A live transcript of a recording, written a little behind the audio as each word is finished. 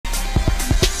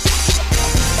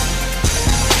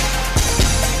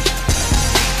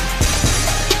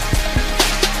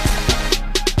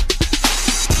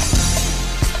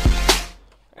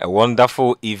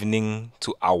wonderful evening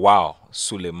to Awal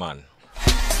Suleiman.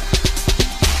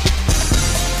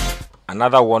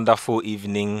 Another wonderful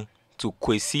evening to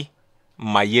Kwesi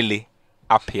Mayele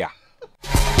Apia.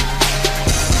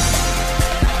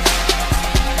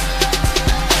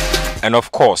 And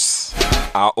of course,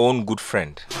 our own good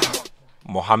friend,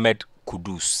 Mohammed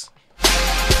Kudus.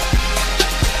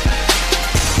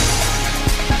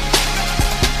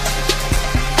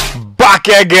 Back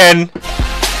again.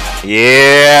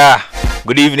 Yeah.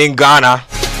 Good evening, Ghana.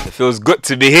 It feels good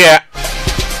to be here.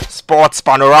 Sports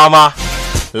Panorama,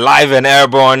 live and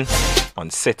airborne on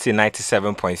Citi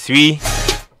 97.3.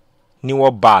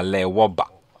 Niwoba le woba.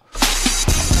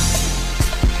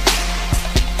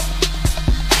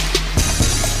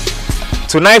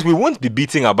 Tonight we won't be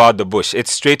beating about the bush.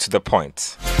 It's straight to the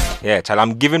point. Yeah, child,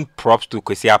 I'm giving props to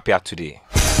Kwesi Apia today.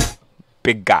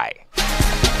 Big guy.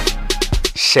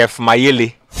 Chef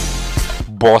Mayele.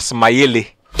 Boss Mayele.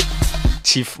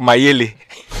 Chief Mayele.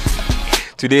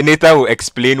 Today Nathan will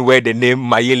explain where the name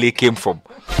Mayele came from.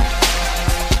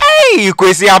 Hey,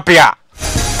 Kwesi Apia.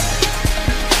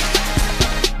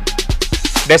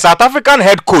 The South African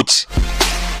head coach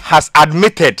has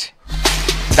admitted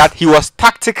that he was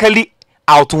tactically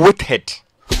outwitted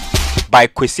by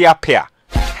Kwesi Apia.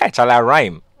 Hey, shall I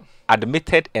rhyme?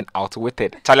 Admitted and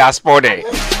outwitted. Shall I spell there?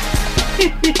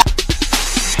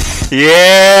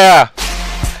 Yeah.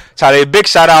 Shall a big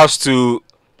shout outs to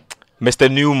Mr.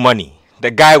 New Money,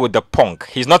 the guy with the punk.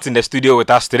 He's not in the studio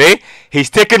with us today. He's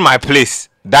taking my place.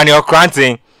 Daniel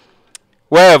Cranting,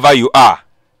 wherever you are,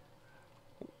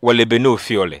 Walebeno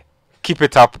Fiole. Keep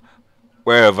it up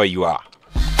wherever you are.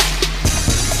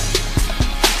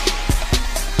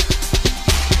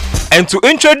 And to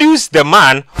introduce the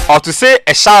man, or to say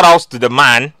a shout out to the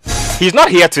man, he's not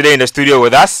here today in the studio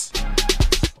with us,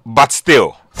 but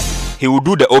still, he will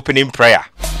do the opening prayer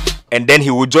and then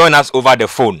he will join us over the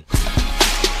phone.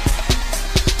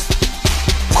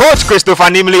 Coach Christopher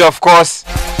Nimley, of course,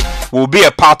 will be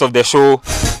a part of the show,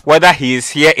 whether he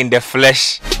is here in the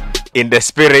flesh, in the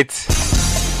spirit,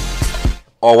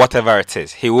 or whatever it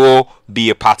is. He will be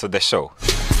a part of the show.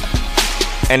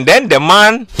 And then the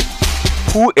man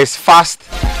who is fast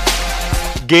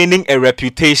gaining a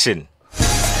reputation,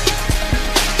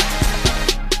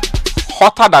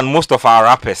 hotter than most of our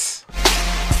rappers.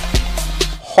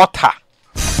 Hotter.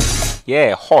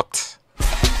 Yeah, hot.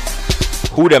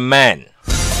 Who the man?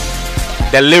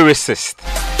 The lyricist,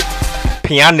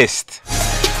 pianist,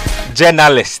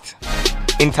 journalist,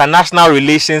 international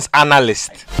relations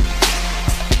analyst.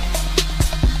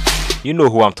 You know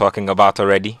who I'm talking about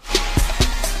already.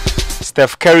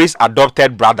 Steph Curry's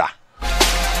adopted brother.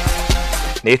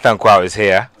 Nathan Kwao is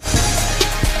here.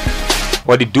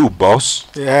 What do you do, boss?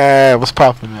 Yeah, what's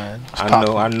poppin', man? I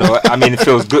know. I mean, it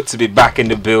feels good to be back in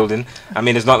the building. I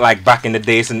mean, it's not like back in the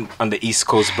days on the East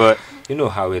Coast, but you know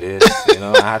how it is. You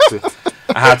know, I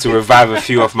had to revive a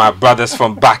few of my brothers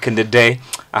from back in the day.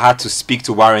 I had to speak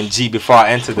to Warren G before I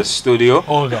entered the studio.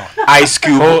 Hold on. Ice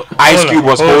Cube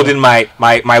was holding my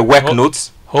work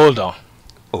notes. Hold on.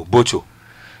 Oh, Bocho,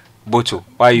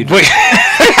 why are you doing?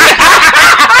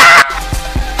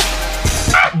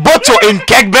 Bocho in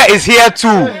Kegbe is here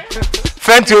too.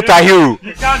 Fentio Tahiru.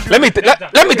 Let me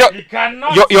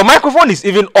tell your microphone is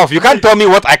even off. You can't tell me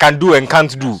what I can do and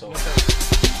can't do.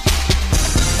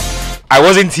 I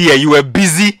wasn't here. You were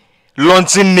busy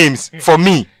launching names for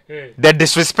me. The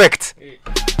disrespect.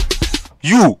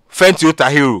 You, Fentio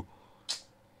Tahiru.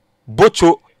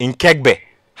 Bocho in Kegbe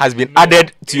has been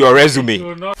added to your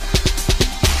resume.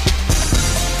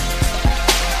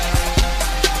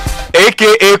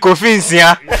 AKA Kofi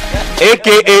Nsia,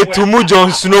 AKA Tumu Jon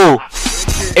Snow,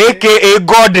 AKA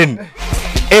Gordon,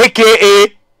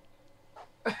 AKA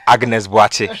Agnes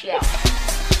Boache.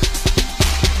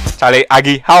 Charlie,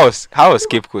 Aggie, how was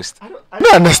Cape Coast? I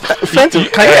don't understand.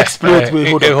 Can you explain to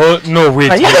me? Wait.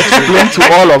 Can you explain to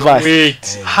all of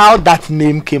us how that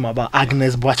name came about?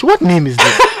 Agnes Boache. What name is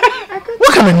this?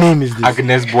 What kind of name is this?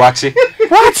 Agnes Boache.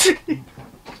 What?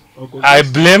 I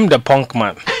blame the punk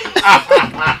man.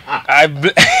 I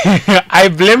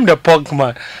blame the punk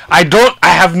man. I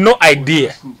have no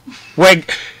idea where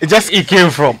it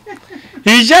came from.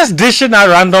 He's just dishing out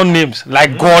random names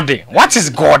like Gordon. What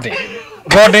is Gordon?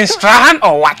 Gordon Strahan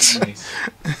or what?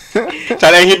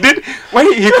 Charlie, he did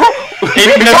when he called.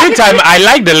 In the meantime, I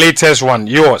like the latest one.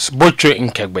 Yours, Bocho in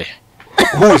Kegbe.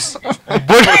 Whose?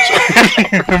 Bocho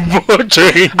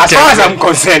in As far as I'm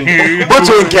concerned,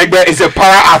 Bocho in Kegbe is a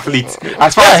para athlete.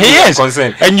 As far as he I'm is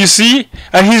concerned, and you see,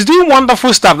 and he's doing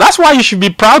wonderful stuff. That's why you should be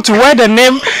proud to wear the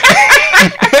name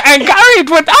and carry it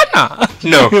with honor.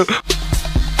 no.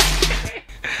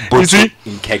 Bocho see?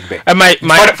 in Kegbe.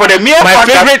 And For the mere fact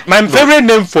that- my favorite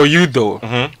name for you though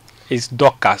is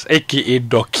Dorcas, aka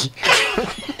Doki.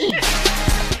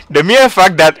 The mere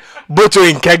fact that Bocho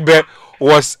in Kegbe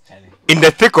was in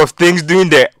the thick of things during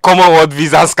the Commonwealth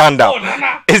visa scandal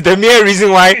is the mere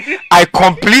reason why I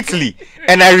completely,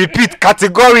 and I repeat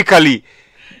categorically,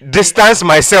 distance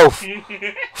myself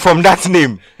from that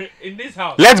name. In this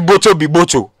house. Let Bocho be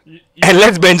Bocho, and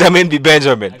let Benjamin be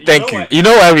Benjamin. Thank you. You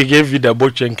know why we gave you the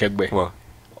Bocho in Kegbe? Well,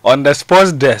 On the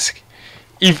sports desk,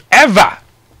 if ever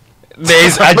there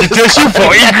is agitation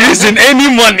for increase in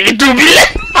any money, it will be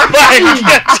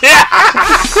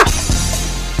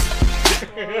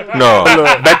no,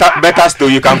 better still,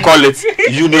 you can call it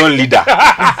union leader.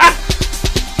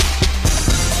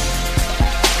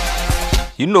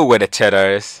 You know where the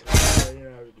cheddar is.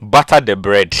 Butter the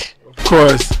bread. Of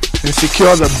course. And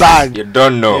secure the bag. You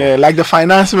don't know. Yeah, like the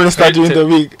finance minister during the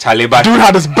week. Chaliba. Dude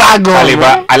had his bag on.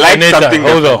 Chaliba. I like Senator, something.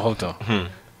 hold on.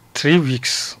 3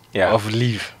 weeks Yeah. of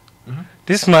leave.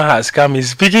 This man has come.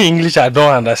 He's speaking English. I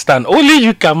don't understand. Only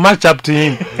you can match up to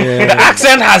him. The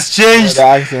accent has changed. The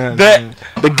accent.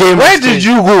 The game. Where did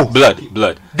you go?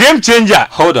 Blood. Game changer.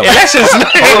 Hold on. Elections.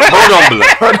 Hold on,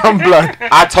 blood. Hold on, blood.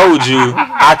 I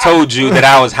told you that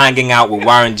I was hanging out with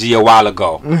Warren G a while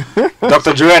ago.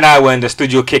 Dr. Dre and I were in the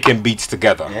studio kicking beats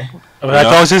together. What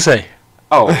else you say?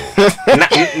 Oh,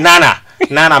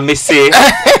 Nana, me say,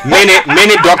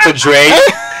 many Dr. Dre.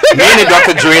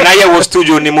 Dr. Dre. Now you was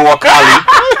studio Nimu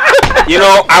Wakali. You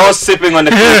know, I was sipping on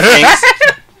the few things,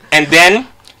 and then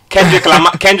Kendrick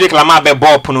Lamar be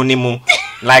ball punu Nimu.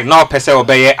 Like no pese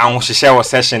obeye and we share a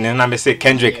session, and I say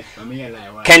Kendrick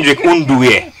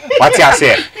unduye. What you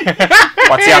say?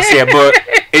 But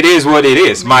it is what it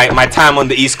is. My time on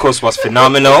the East Coast was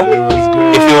phenomenal.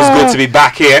 It feels good to be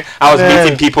back here. I was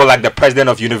meeting people like the president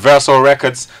of Universal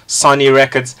Records, Sony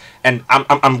Records, and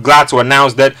I'm glad to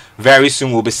announce that very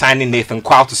soon we'll be signing Nathan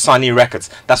Quao to Sony Records.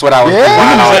 That's what I was doing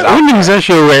while I was out.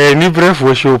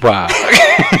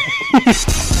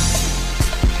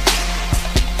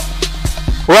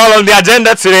 Well, on the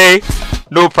agenda today,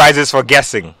 no prizes for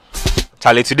guessing.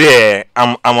 Charlie, today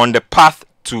I'm on the path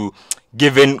to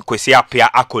giving Kwesi Appiah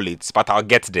accolades, but I'll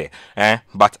get there.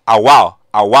 But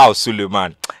wow,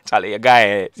 Suleiman. Charlie,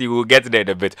 guy, you will get there in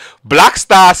a bit. Black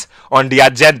Stars on the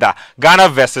agenda. Ghana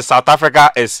versus South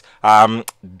Africa is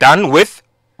done with.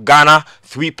 Ghana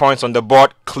 3 points on the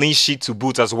board, clean sheet to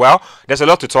boot as well. There's a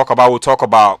lot to talk about. We'll talk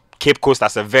about Cape Coast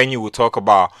as a venue. We'll talk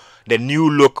about the new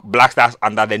look Black Stars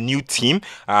under the new team.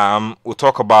 We'll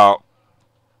talk about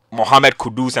Mohamed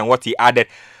Kudus and what he added.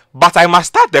 But I must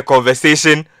start the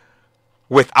conversation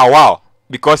with Awal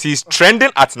because he's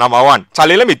trending at number 1.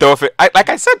 Charlie, let me tell you, like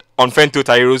I said on Fento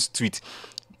Tairo's tweet,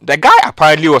 the guy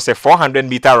apparently was a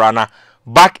 400-meter runner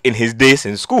back in his days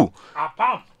in school.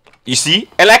 You see?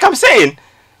 And like I'm saying,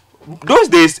 those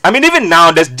days, I mean, even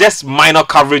now, there's just minor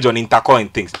coverage on Interco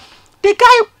and things. The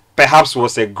guy perhaps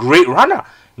was a great runner.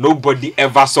 Nobody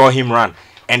ever saw him run.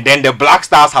 And then the Black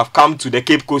Stars have come to the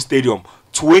Cape Coast Stadium.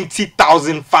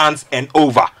 20,000 fans and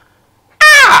over.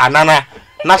 Nana.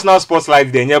 National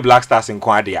Spotlight, the Black Stars in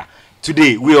Kwadia.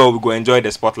 Today, we all will go enjoy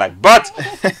the spotlight. But,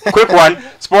 quick one.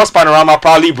 Sports Panorama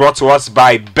proudly brought to us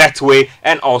by Betway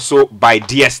and also by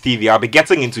DSTV. I'll be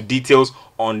getting into details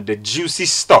on the juicy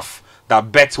stuff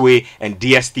that Betway and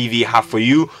DSTV have for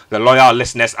you, the loyal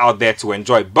listeners out there to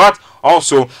enjoy. But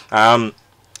also, my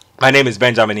name is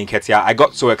Benjamin Nketia. I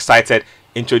got so excited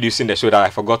introducing the show that I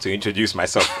forgot to introduce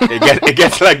myself. It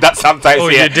gets like that sometimes. Oh,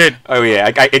 yeah. you did? Oh, yeah.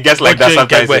 It gets like that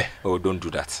sometimes. Oh, don't do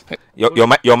that.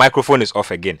 Your microphone is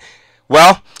off again.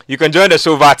 Well, you can join the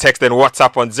show via text and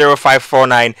WhatsApp on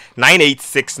 0549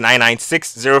 986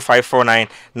 996 0549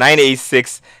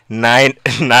 986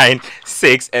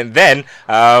 996. And then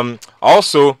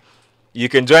also, you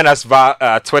can join us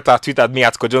via Twitter. Tweet at me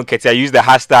at Kojon Ketia. Use the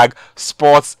hashtag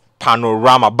Sports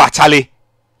Panorama. Bachale.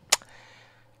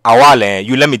 Awal,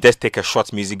 you let me just take a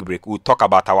short music break. We'll talk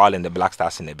about Awal and the Black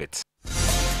Stars in a bit.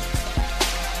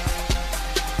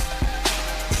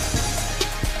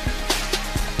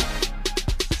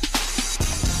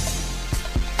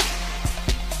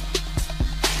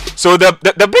 So the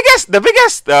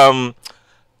biggest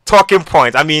talking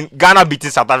point. I mean, Ghana beating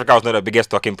South Africa was not the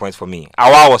biggest talking point for me.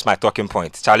 Awal was my talking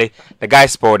point. Charlie, the guy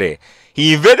spoiled there.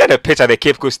 He invaded the pitch at the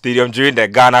Cape Coast Stadium during the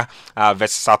Ghana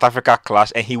versus South Africa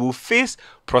clash, and he will face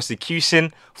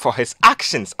prosecution for his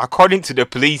actions, according to the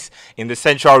police in the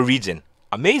central region.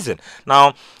 Amazing.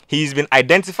 Now, he's been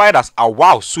identified as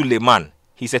Awal Suleiman.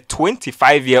 He's a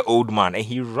 25-year-old man, and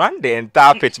he ran the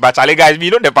entire pitch. But Charlie, guys,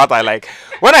 you know the part I like?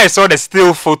 When I saw the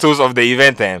still photos of the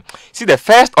event, see the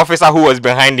first officer who was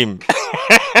behind him.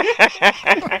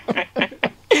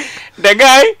 The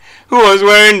guy who was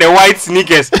wearing the white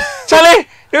sneakers. Charlie,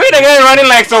 the way the guy running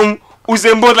like some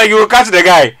Usain Bolt, like you will catch the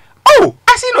guy. Oh,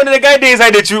 I see the guy there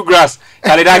inside the true grass.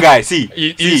 Charlie, that guy, see.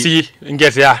 You see,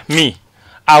 guess me.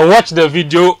 I watched the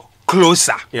video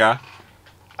closer. Yeah.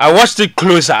 I watched it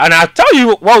closer, and I'll tell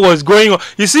you what was going on.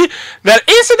 You see, the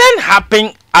incident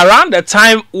happened around the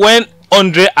time when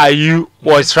Andre Ayew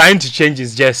was trying to change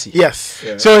his jersey. Yes.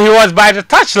 Yeah. So he was by the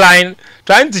touchline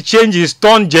trying to change his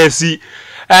torn jersey.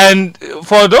 And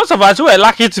for those of us who were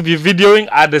lucky to be videoing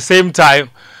at the same time,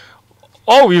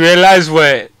 all we realized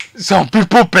were some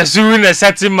people pursuing a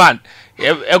certain man.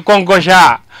 There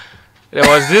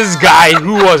was this guy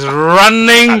who was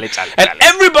running, and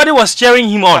everybody was cheering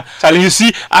him on. You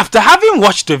see, after having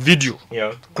watched the video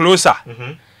closer,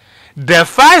 the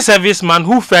fire service man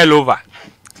who fell over,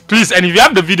 please, and if you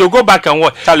have the video, go back and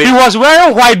watch. He was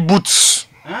wearing white boots.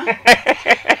 Huh?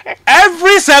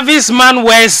 Every serviceman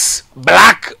wears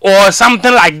black or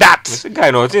something like that. He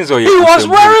was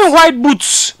wearing white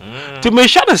boots. To make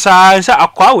sure the size of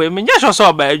Aquawe, I just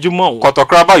saw by Jumo.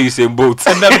 Kotokraba, you say boats.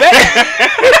 And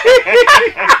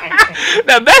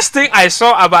the best thing I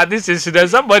saw about this incident,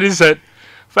 somebody said,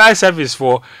 fire service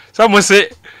for. Someone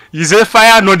said, you say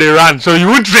fire, no, they run. So you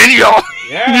would train your.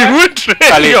 You would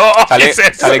train your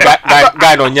officers.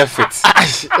 Guy on your feet.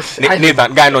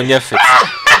 Nathan, guy on your feet.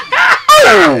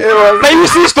 Like you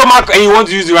see stomach and you want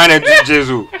to use the right hand to Jesus.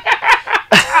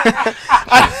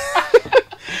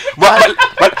 But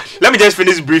let me just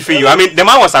finish briefing you. I mean, the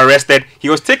man was arrested. He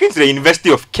was taken to the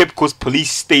University of Cape Coast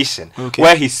Police Station,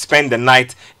 where he spent the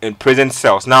night in prison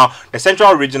cells. Now, the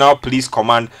Central Regional Police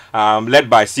Command, led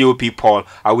by COP Paul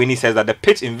Awini, says that the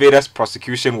pitch invaders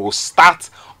prosecution will start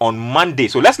on Monday.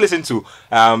 So let's listen to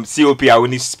COP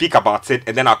Awini speak about it,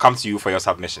 and then I'll come to you for your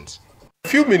submissions. A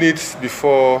few minutes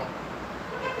before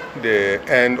the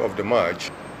end of the march,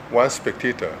 one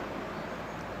spectator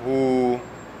who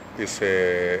is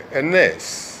a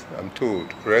nurse, I'm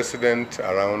told, resident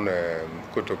around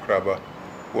Kotokraba,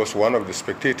 was one of the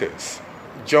spectators,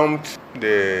 jumped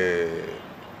the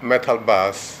metal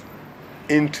bars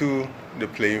into the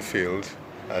playing field,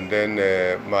 and then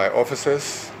my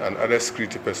officers and other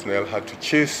security personnel had to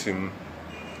chase him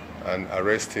and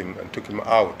arrest him and took him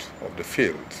out of the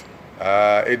field.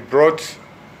 It brought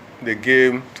the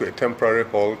game to a temporary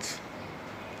halt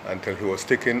until he was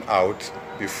taken out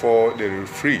before the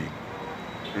referee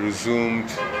resumed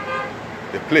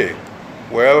the play.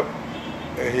 Well,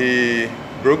 he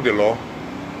broke the law,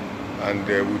 and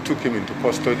we took him into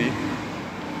custody,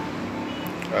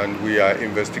 and we are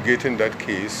investigating that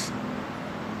case.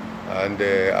 And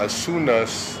as soon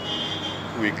as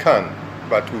we can,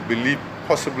 but we believe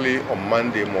possibly on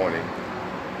Monday morning,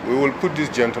 we will put this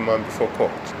gentleman before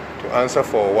court to answer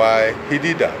for why he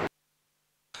did that.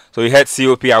 So you heard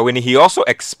COP Awini. He also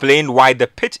explained why the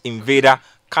pitch invader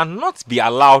cannot be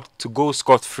allowed to go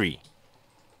scot-free.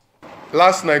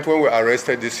 Last night when we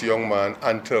arrested this young man,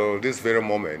 until this very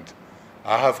moment,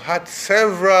 I have had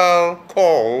several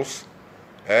calls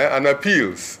and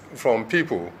appeals from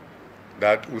people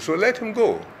that we should let him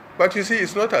go. But you see,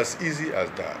 it's not as easy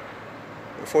as that,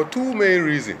 for two main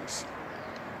reasons.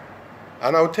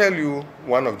 And I'll tell you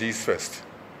one of these first.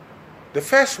 The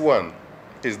first one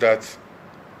is that,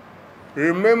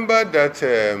 remember that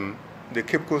the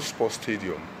Cape Coast Sports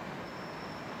Stadium,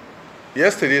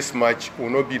 yesterday's match will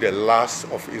not be the last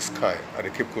of its kind at the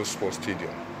Cape Coast Sports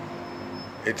Stadium.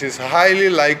 It is highly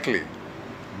likely,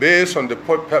 based on the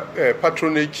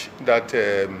patronage that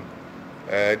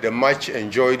the match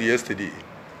enjoyed yesterday,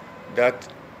 that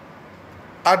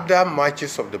other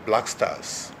matches of the Black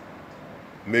Stars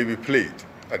may be played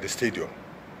at the stadium,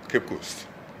 Cape Coast.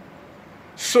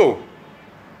 So,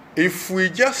 if we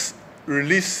just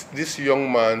release this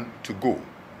young man to go,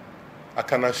 I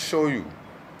can assure you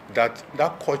that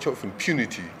that culture of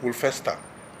impunity will fester.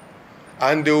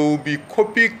 And there will be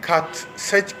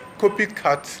such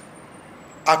copycat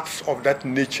acts of that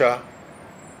nature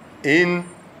in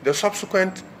the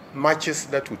subsequent matches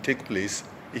that will take place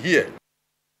here.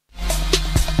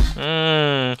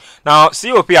 Now,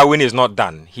 COP Awini is not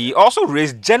done. He also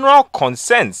raised general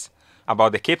concerns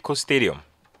about the Cape Coast Stadium.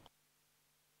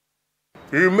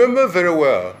 Remember very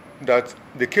well that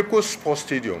the Cape Coast Sports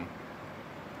Stadium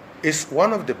is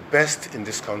one of the best in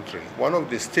this country, one of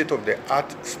the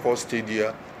state-of-the-art sports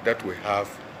stadia that we have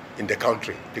in the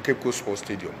country, the Cape Coast Sports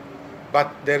Stadium.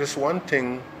 But there is one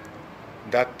thing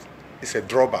that is a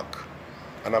drawback,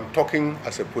 and I'm talking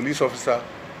as a police officer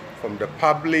from the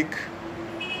public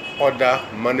order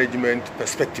management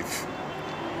perspective.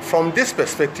 From this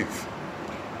perspective,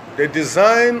 the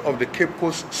design of the Cape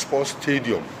Coast Sports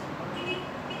Stadium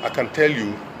I can tell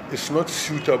you, is not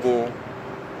suitable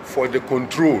for the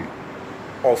control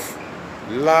of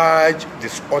large,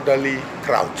 disorderly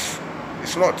crowds.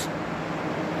 It's not.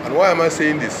 And why am I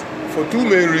saying this? For two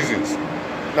main reasons.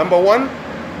 Number one,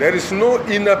 there is no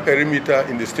inner perimeter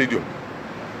in the stadium.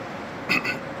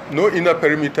 No inner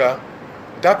perimeter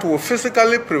that will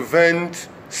physically prevent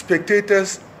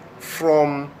spectators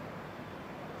from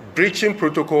breaching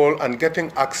protocol and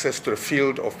getting access to the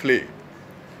field of play.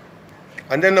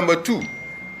 And then number two,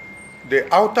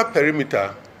 the outer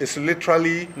perimeter is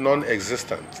literally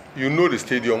non-existent. You know the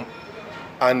stadium,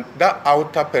 and that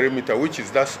outer perimeter, which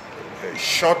is that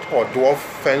short or dwarf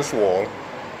fence wall,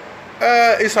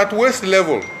 is at waist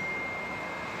level.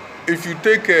 If you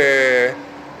take an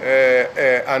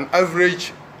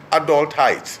average adult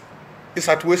height, it's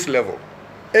at waist level.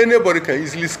 Anybody can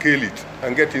easily scale it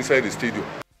and get inside the stadium.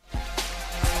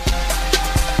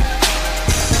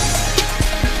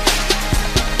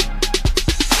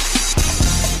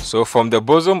 So from the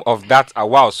bosom of that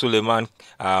Awal Suleiman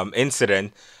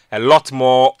incident, a lot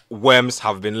more worms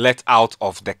have been let out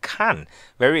of the can.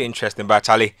 Very interesting. But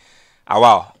Charlie,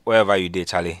 Awal, wherever you did,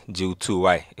 Charlie, Jill too,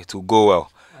 why? It will go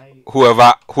well.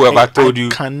 Whoever told you.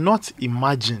 I cannot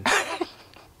imagine.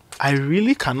 I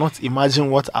really cannot imagine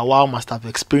what Awal must have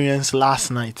experienced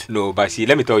last night. No, but see,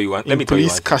 let me tell you one. Let me tell you one.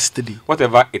 Police custody.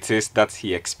 Whatever it is that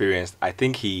he experienced, I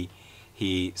think he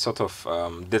sort of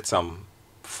did some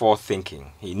forethinking.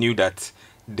 He knew that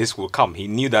this will come. He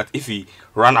knew that if he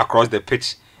ran across the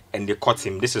pitch and they caught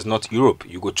him, this is not Europe.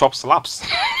 You go chop slaps.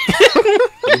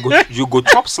 you go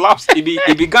chop slaps.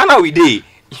 It be Ghana we day.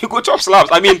 You go chop slaps.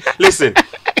 I mean, listen.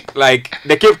 Like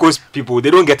the Cape Coast people,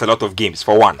 they don't get a lot of games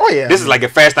for one. Oh yeah. This is like the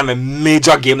first time a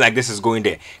major game like this is going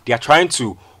there. They are trying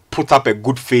to put up a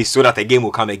good face so that a game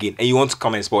will come again, and you want to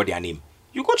come and spoil their name.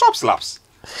 You go chop slaps.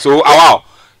 So wow,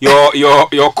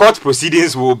 your court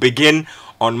proceedings will begin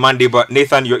on Monday. But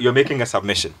Nathan, you're making a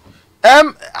submission.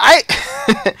 I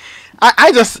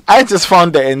just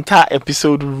found the entire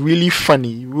episode really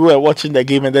funny. We were watching the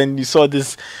game and then you saw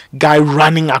this guy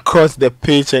running across the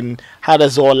pitch and had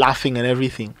us all laughing and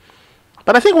everything.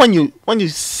 But I think when you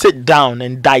sit down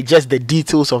and digest the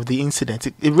details of the incident,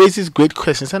 it raises great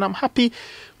questions. And I'm happy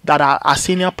that our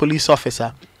senior police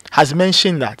officer has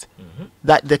mentioned that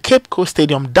the Cape Coast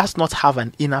Stadium does not have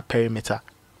an inner perimeter.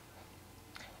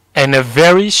 And a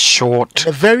very short,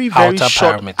 very outer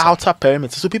short perimeter. outer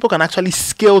perimeter, so people can actually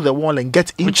scale the wall and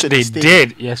get into the stadium. Which they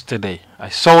did yesterday. I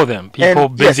saw them. People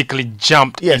basically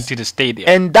jumped into the stadium.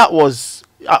 And that was,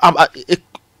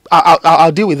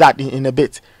 I'll deal with that in a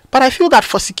bit. But I feel that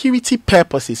for security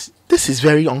purposes, this is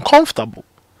very uncomfortable.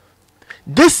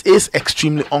 This is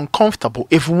extremely uncomfortable.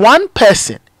 If one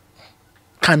person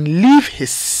can leave his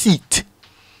seat,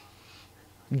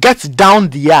 get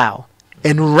down the aisle,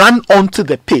 and run onto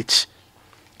the pitch,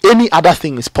 any other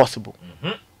thing is possible.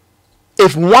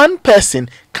 If one person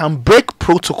can break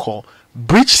protocol,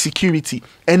 breach security,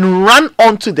 and run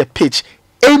onto the pitch,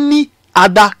 any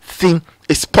other thing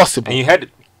is possible. And you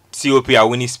heard COP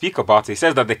when he speak about it, he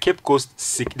says that the Cape Coast,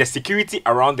 the security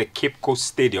around the Cape Coast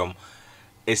Stadium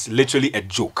is literally a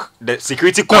joke. The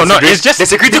security it's just the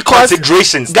security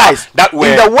considerations, guys. That were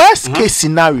in the worst case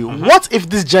scenario, what if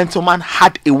this gentleman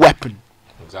had a weapon?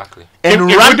 Exactly.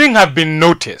 And it wouldn't have been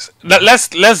noticed. And in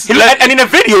the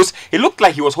videos, it looked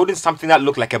like he was holding something that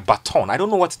looked like a baton. I don't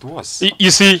know what it was.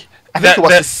 You see, I think it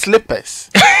was his slippers.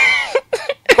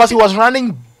 Because he was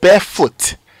running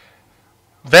barefoot.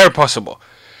 Very possible.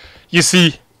 You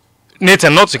see,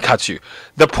 Nathan, not to cut you,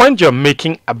 the point you're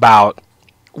making about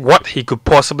what he could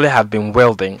possibly have been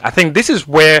wielding, I think this is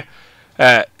where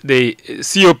the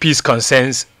COP's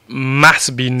concerns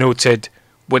must be noted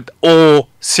with all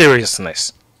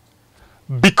seriousness.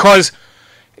 Because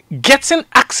getting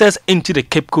access into the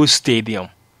Cape Coast Stadium,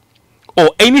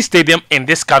 or any stadium in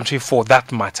this country for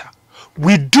that matter,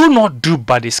 we do not do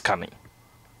body scanning.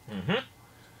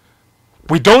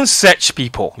 We don't search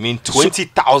people. I mean,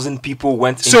 20,000 people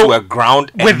went into a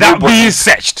ground and without being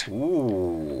searched.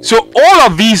 Ooh. So all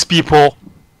of these people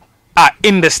are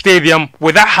in the stadium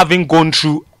without having gone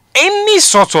through any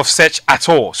sort of search at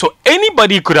all. So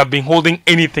anybody could have been holding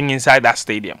anything inside that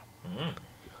stadium.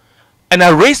 And I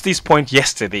raised this point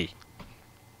yesterday.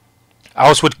 I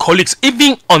was with colleagues,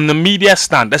 even on the media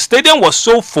stand. The stadium was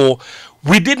so full,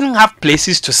 we didn't have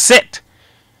places to sit.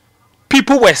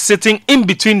 People were sitting in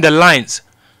between the lines,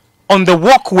 on the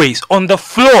walkways, on the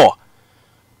floor.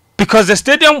 Because the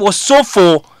stadium was so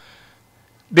full,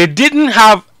 they didn't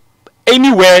have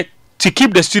anywhere to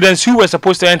keep the students who were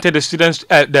supposed to enter the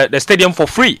stadium for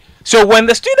free. So when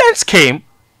the students came,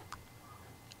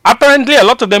 apparently a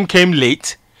lot of them came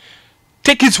late.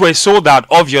 tickets were sold out,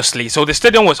 obviously, so the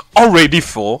stadium was already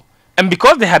full. And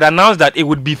because they had announced that it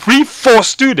would be free for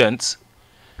students,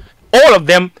 all of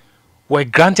them were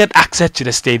granted access to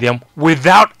the stadium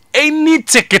without any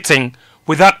ticketing,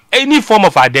 without any form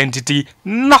of identity,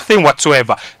 nothing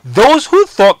whatsoever. Those who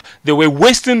thought they were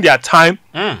wasting their time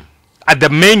at the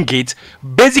main gate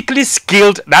basically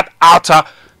scaled that outer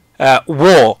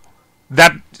wall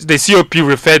that the COP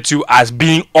referred to as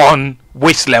being on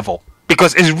waist level,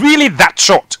 because it's really that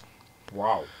short.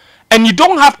 Wow. And you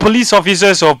don't have police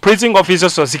officers or prison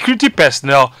officers or security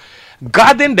personnel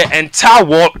guarding the entire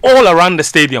wall all around the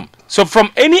stadium. So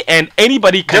from any end,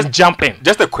 anybody can jump in.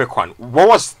 Just a quick one. What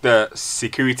was the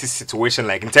security situation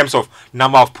like in terms of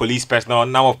number of police personnel,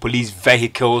 number of police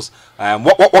vehicles?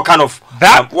 What kind of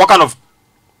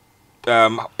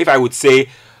if I would say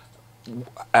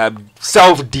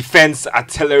self-defense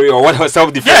artillery or whatever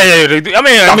self-defense? Yeah.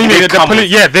 I mean, the police.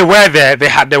 Yeah, they were there.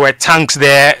 There were tanks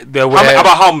there. There were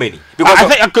about how many? Because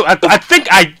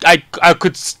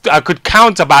I could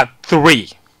count about 3.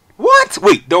 What?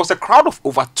 Wait, there was a crowd of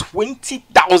over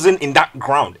 20,000 in that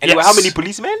ground, and there were how many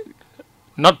policemen?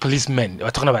 Not policemen. We're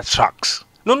talking about trucks.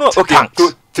 No. Okay,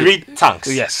 tanks. 3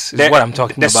 tanks. Yes, is what I'm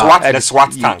talking about. The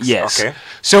SWAT tanks. Yes. Okay.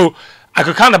 So I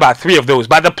could count about 3 of those,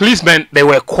 but the policemen, there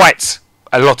were quite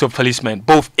a lot of policemen,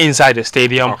 both inside the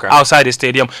stadium, outside the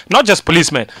stadium. Not just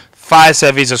policemen, fire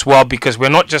service as well, because we're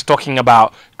not just talking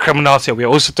about criminals here. We're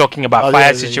also talking about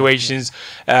fire situations.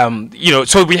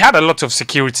 So we had a lot of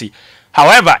security.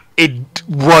 However, it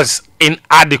was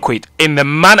inadequate in the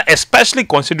manner, especially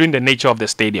considering the nature of the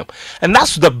stadium. And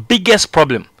that's the biggest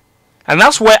problem. And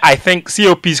that's where I think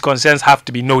COP's concerns have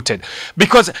to be noted.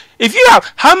 Because if you have,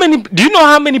 do you know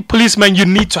how many policemen you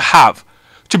need to have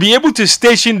to be able to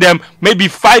station them maybe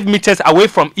 5 meters away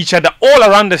from each other all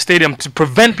around the stadium to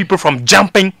prevent people from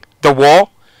jumping the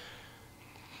wall?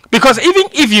 Because even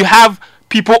if you have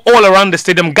people all around the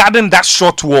stadium guarding that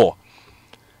short wall,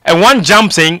 and one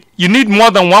jumps in, you need more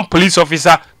than one police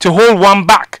officer to hold one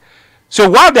back. So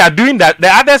while they are doing that, the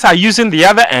others are using the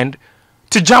other end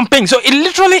to jump in. So it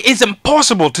literally is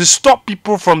impossible to stop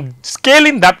people from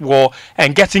scaling that wall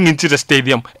and getting into the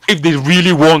stadium if they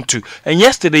really want to. And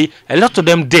yesterday, a lot of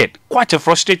them did. Quite a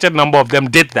frustrated number of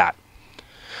them did that.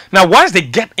 Now, once they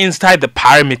get inside the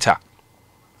perimeter,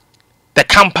 the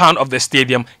compound of the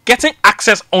stadium, getting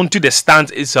access onto the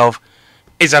stands itself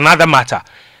is another matter.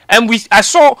 And I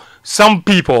saw some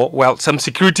people, some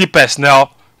security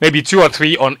personnel, maybe 2 or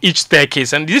 3 on each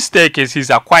staircase, and these staircases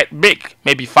are quite big,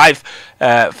 maybe 5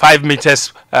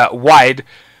 meters wide.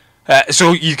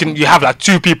 So you have like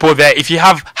 2 people there. If you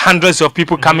have hundreds of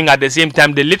people coming at the same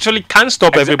time, they literally can't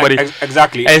stop everybody.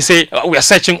 Exactly. And say, we are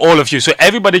searching all of you. So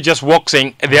everybody just walks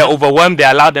in. They're overwhelmed. They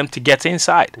allow them to get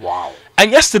inside. Wow.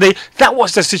 And yesterday, that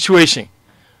was the situation,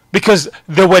 because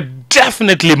there were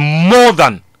definitely more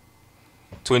than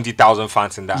 20,000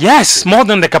 fans in that. Yes, more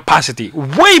than the capacity.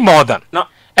 Way more than. No.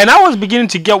 And I was beginning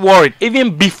to get worried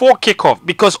even before kickoff,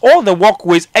 because all the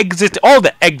walkways, all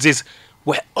the exits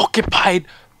were occupied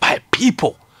by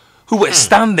people who were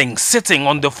standing, sitting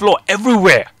on the floor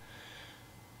everywhere.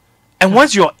 And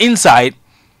once you're inside,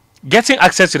 getting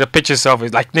access to the pitch itself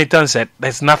is, like Nathan said,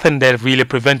 there's nothing there really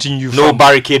preventing you no from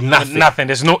barricade, nothing.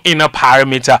 There's no inner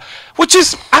perimeter, which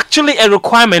is actually a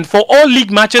requirement for all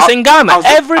league matches in Ghana.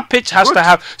 Every pitch has to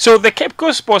have. So the Cape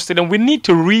Coast Sports Stadium, we need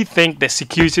to rethink the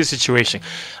security situation.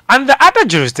 And the other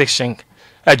jurisdictions,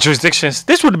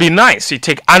 this would be nice. You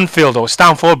take Anfield or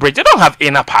Stamford Bridge. They don't have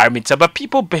inner perimeter, but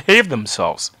people behave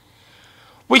themselves.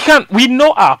 We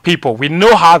know our people. We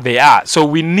know how they are. So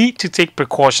we need to take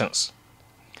precautions.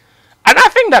 And I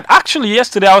think that actually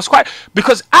yesterday I was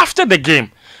because after the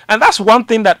game, and that's one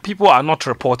thing that people are not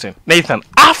reporting, Nathan,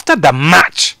 after the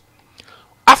match,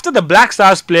 after the Black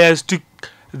Stars players took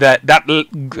that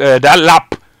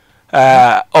lap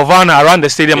of honor around the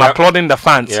stadium, applauding the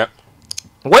fans,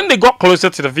 when they got closer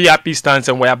to the VIP stands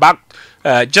and were back,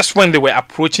 just when they were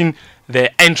approaching the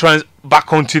entrance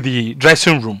back onto the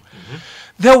dressing room,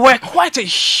 there were quite a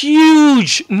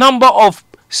huge number of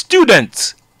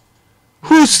students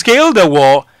who scaled the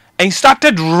wall and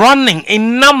started running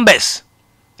in numbers,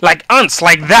 like ants,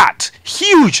 like that,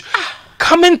 huge,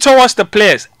 coming towards the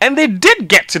players. And they did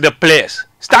get to the players,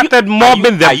 started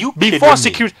mobbing them before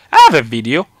security. I have a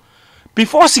video.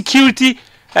 Before security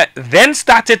then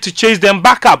started to chase them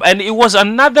back up. And it was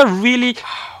another really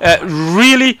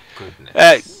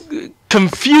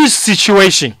confused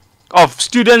situation of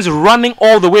students running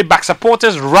all the way back,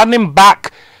 supporters running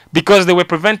back, because they were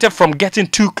prevented from getting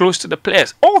too close to the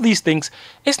players. All these things,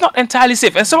 it's not entirely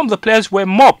safe. And some of the players were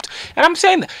mobbed. And I'm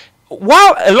saying,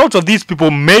 while a lot of these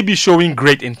people may be showing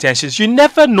great intentions, you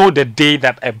never know the day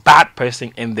that a bad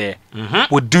person in there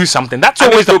would do something. That's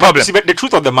always the problem. See, but the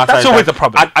truth of the matter That's is always the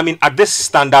problem. I mean, at this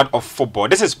standard of football,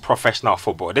 this is professional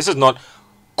football. This is not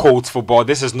cold football.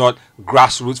 This is not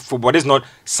grassroots football. This is not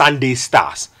Sunday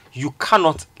stars. You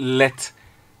cannot let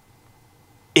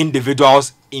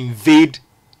individuals invade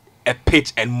a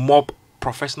pitch and mob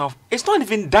professional. It's not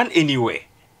even done anywhere.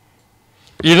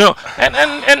 You know,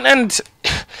 and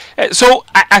so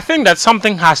I think that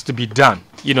something has to be done.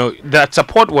 You know, that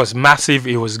support was massive.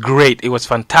 It was great. It was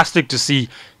fantastic to see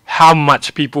how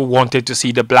much people wanted to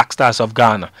see the Black Stars of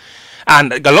Ghana.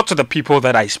 And a lot of the people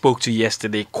that I spoke to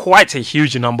yesterday, quite a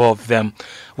huge number of them,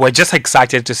 were just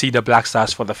excited to see the Black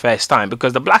Stars for the first time,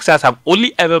 because the Black Stars have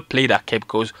only ever played at Cape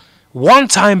Coast one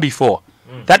time before.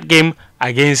 That game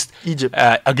against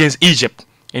Egypt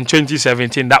in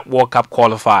 2017, that World Cup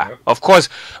qualifier. Of course,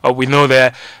 we know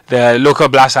the local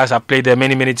Black Stars have played there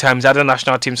many times. Other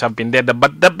national teams have been there,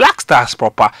 but the Black Stars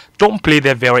proper don't play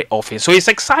there very often. So it's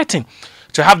exciting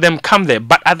to have them come there.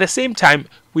 But at the same time,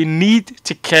 we need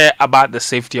to care about the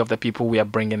safety of the people we are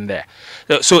bringing there.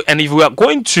 So and if we are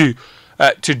going to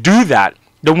do that,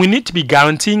 then we need to be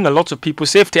guaranteeing a lot of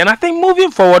people's safety. And I think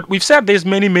moving forward, we've said this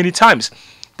many times,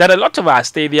 that a lot of our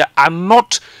stadia are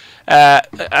not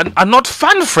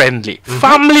fan friendly,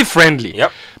 family friendly.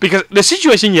 Yep. Because the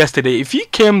situation yesterday, if you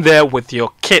came there with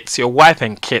your kids, your wife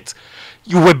and kids,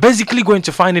 you were basically going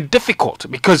to find it difficult.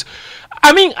 Because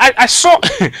I mean, I saw,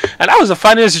 and that was a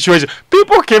funny situation.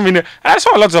 People came in, and I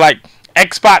saw a lot of like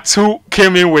expats who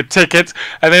came in with tickets,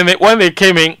 and then when they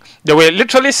came in, they were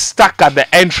literally stuck at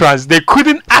the entrance. They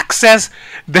couldn't access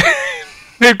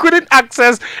they couldn't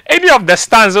access any of the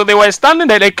stands, so they were standing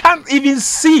there. They can't even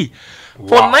see.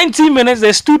 For 90 minutes,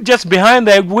 they stood just behind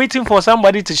there waiting for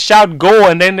somebody to shout go,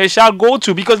 and then they shout go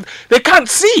to, because they can't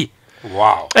see.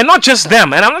 Wow. And not just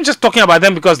them, and I'm not just talking about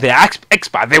them because they're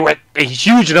experts. There were a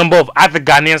huge number of other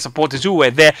Ghanaian supporters who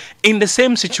were there in the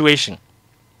same situation.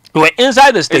 They were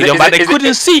inside the stadium, but they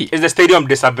couldn't see. Is the stadium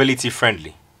disability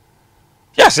friendly?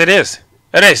 Yes, it is.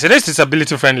 It is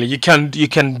disability friendly. You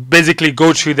can basically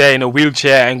go through there in a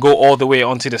wheelchair and go all the way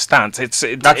onto the stands. That's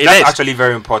actually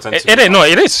very important.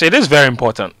 It is very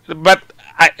important. But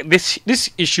this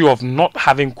issue of not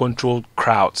having controlled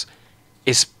crowds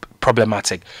is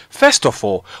problematic. First of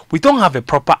all, we don't have a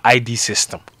proper ID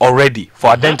system already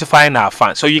for identifying our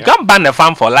fans. So you can't ban the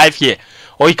fan for life here,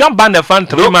 or you can't ban the fan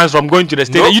 3 months from going to the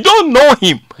stadium. You don't know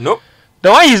him. Nope.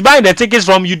 The one he's buying the tickets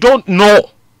from, you don't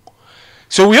know.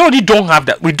 So we already don't have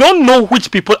that. We don't know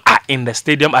which people are in the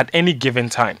stadium at any given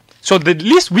time. So the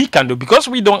least we can do, because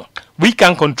we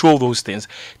can't control those things,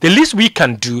 the least we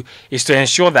can do is to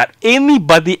ensure that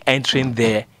anybody entering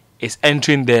there is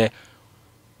entering there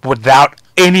without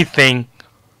anything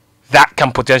that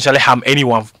can potentially harm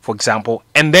anyone, for example.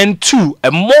 And then two,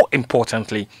 and more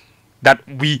importantly, that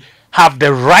we have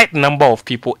the right number of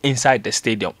people inside the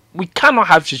stadium. We cannot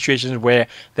have situations where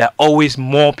there are always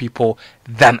more people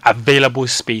than available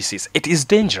spaces. It is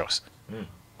dangerous.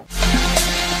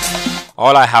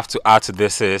 All I have to add to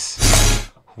this is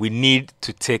we need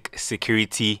to take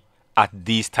security at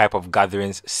these type of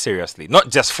gatherings seriously. Not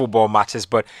just football matches,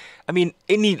 but I mean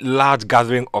any large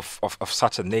gathering of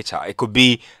such a nature. It could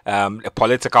be a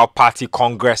political party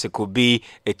congress, it could be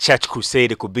a church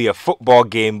crusade, it could be a football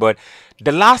game, but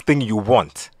the last thing you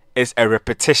want is a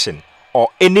repetition or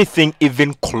anything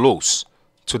even close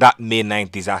to that May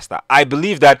 9th disaster. I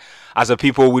believe that as a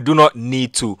people, we do not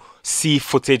need to see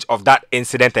footage of that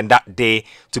incident and that day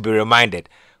to be reminded.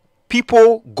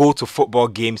 People go to football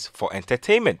games for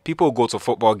entertainment. People go to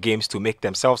football games to make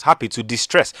themselves happy, to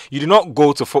distress. You do not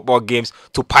go to football games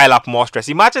to pile up more stress.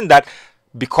 Imagine that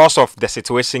because of the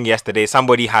situation yesterday,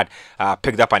 somebody had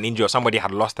picked up an injury or somebody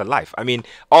had lost a life. I mean,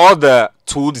 all the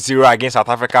 2-0 against South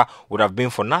Africa would have been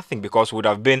for nothing, because we would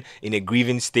have been in a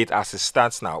grieving state as it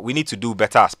stands now. We need to do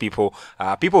better as people.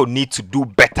 People need to do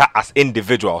better as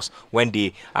individuals when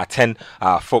they attend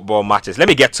football matches. Let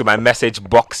me get to my message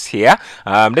box here.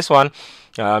 This one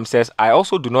says, I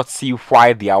also do not see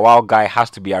why the Awal guy has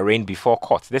to be arraigned before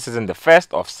court. This isn't the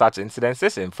first of such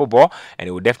incidences in football, and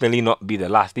it will definitely not be the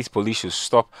last. These police should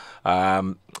stop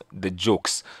the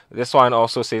jokes. This one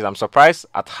also says, I'm surprised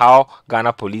at how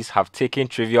Ghana police have taken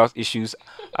trivial issues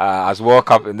as World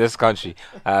Cup in this country.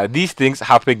 These things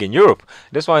happen in Europe.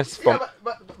 This one is from...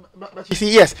 But you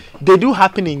see, yes, they do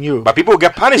happen in Europe. But people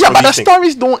get punished for but the these things.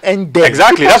 stories don't end there.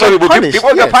 Exactly. That's what people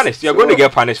get punished. You're So- going to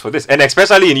get punished for this. And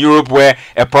especially in Europe, where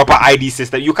a proper ID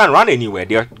system, you can't run anywhere.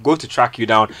 They're going to track you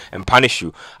down and punish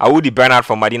you. Awudi Bernard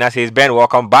from Medina says, Ben,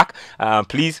 welcome back.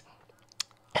 Please,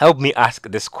 help me ask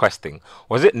this question.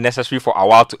 Was it necessary for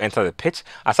Awal to enter the pitch?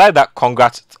 Aside that,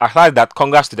 congrats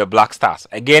to the Black Stars.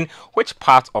 Again, which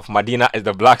part of Medina is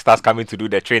the Black Stars coming to do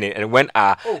their training, and when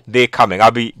are they coming?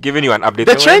 I'll be giving you an update.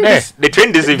 They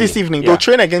train this evening. This evening. Yeah. They'll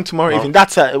train again tomorrow evening.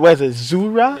 That's where's it?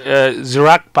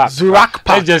 Zurak Park. Zurak Park.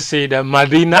 Let's just say the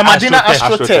Medina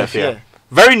AstroTurf. Yeah.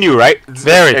 Very new, right?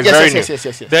 Very. Yes.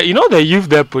 The youth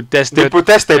there protested. They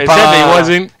protested. They said it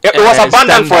wasn't. It was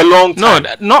abandoned for a long time.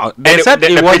 No. They said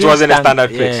the it pitch wasn't a standard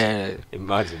pitch. Yeah.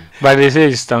 Imagine. But they say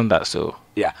it's standard, so.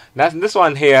 Yeah. This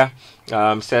one here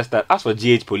says that as for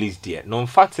GH police, dear,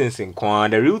 non-fat things in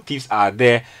Kwan, the real thieves are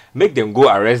there. Make them go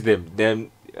arrest them.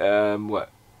 Then what?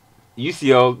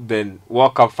 UCL, then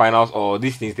World Cup finals, or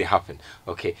these things they happen.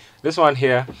 Okay. This one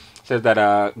here says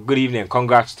that good evening and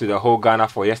congrats to the whole Ghana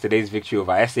for yesterday's victory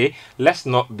over SA. Let's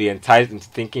not be enticed into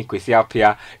thinking Kwesi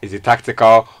Appiah is a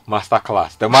tactical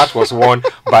masterclass. The match was won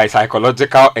by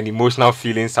psychological and emotional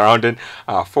feelings surrounding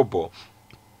football.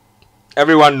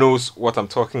 Everyone knows what I'm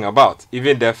talking about.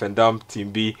 Even Deaf and Dumb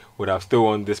Team B would have still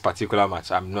won this particular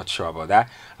match. I'm not sure about that.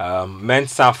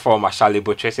 Mensa for Mashali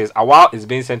Botre says Awal is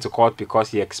being sent to court because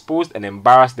he exposed and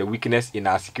embarrassed the weakness in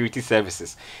our security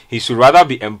services. He should rather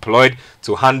be employed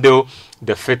to handle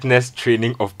the fitness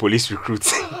training of police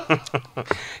recruits.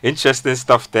 Interesting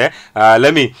stuff there.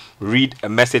 Let me read a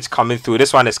message coming through.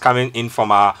 This one is coming in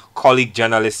from our colleague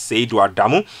journalist Seydou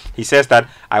Adamu. He says that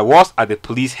I was at the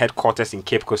police headquarters in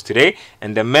Cape Coast today,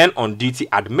 and the men on duty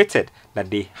admitted that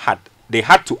they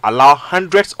had to allow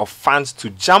hundreds of fans to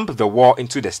jump the wall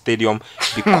into the stadium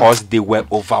because they were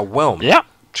overwhelmed. Yeah,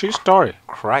 true story.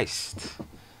 Christ.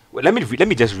 Well, let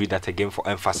me just read that again for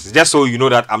emphasis, just so you know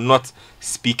that I'm not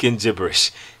speaking gibberish.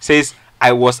 It says,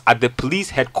 I was at the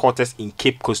police headquarters in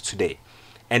Cape Coast today,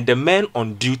 and the men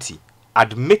on duty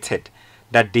admitted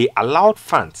that they allowed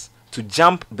fans to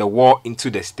jump the wall into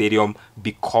the stadium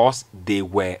because they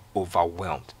were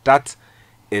overwhelmed. That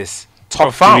is top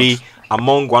Profound. 3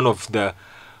 among one of the,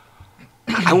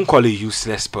 I won't call it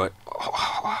useless, but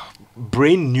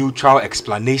brain neutral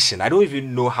explanation. I don't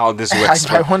even know how this works.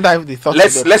 I wonder if they thought.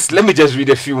 Let me just read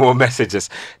a few more messages.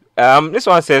 This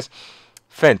one says,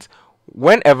 Fent,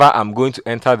 whenever I'm going to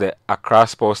enter the Accra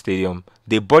Sports Stadium,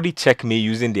 they body check me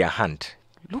using their hand.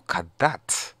 Look at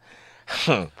that.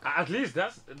 At least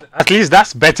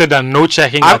that's better than no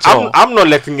checking at all. I'm not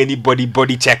letting anybody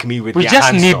body check me with We their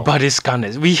just hands. need though. body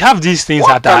scanners. We have these things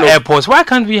What at our kind of- airports. Why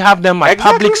can't we have them at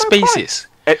Exactly public my point. spaces?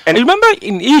 And Remember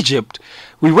in Egypt,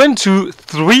 we went to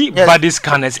 3 Yes. body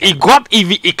scanners.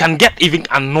 It can get even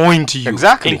annoying to you.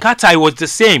 Exactly. In Qatar, it was the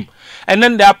same. And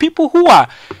then there are people who are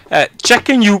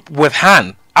checking you with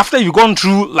hand. After you've gone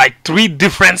through like 3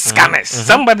 different scanners,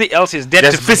 somebody else is there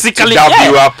Just to physically to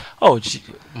dab you up. Oh,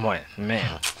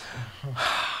 man.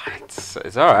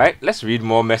 It's all right. Let's read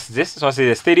more messages. This one says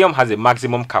the stadium has a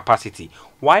maximum capacity.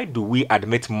 Why do we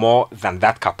admit more than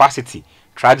that capacity?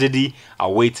 Tragedy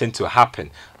are waiting to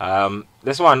happen.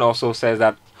 This one also says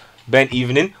that Ben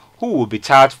Evening, who will be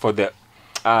charged for the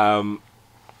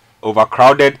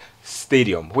overcrowded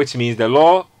stadium, which means the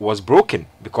law was broken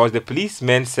because the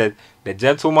policemen said the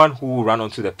gentleman who ran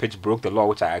onto the pitch broke the law,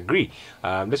 which I agree.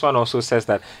 This one also says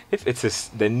that if it is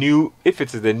the new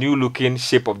looking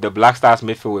shape of the Black Stars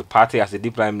midfield with Partey as a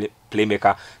deep line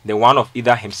playmaker, then one of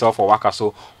either himself or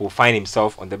Wakaso will find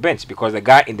himself on the bench because the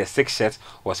guy in the 6 shirt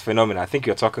was phenomenal. I think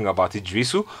you're talking about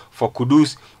Idrisu. For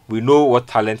Kudus, we know what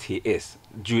talent he is.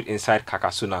 Jude inside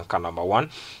Kakasuna Nka number 1.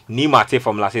 Nimate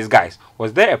from Lasses, guys,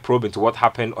 was there a probe into what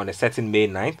happened on a certain May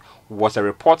 9th? Was a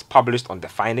report published on the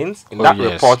findings? In that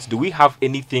yes. report, do we have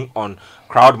anything on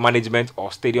crowd management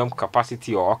or stadium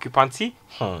capacity or occupancy?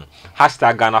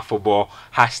 Hashtag Ghana football,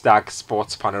 hashtag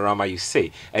sports panorama, you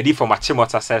say. Eddie from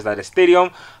Achimota says that the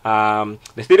stadium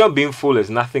being full is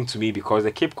nothing to me because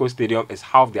the Cape Coast Stadium is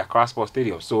half the Accra Sports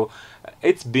Stadium. So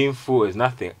it's being full is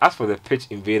nothing. As for the pitch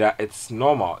invader, it's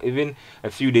normal. Even a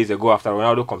few days ago after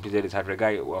Ronaldo completed his hat-trick,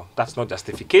 well, that's not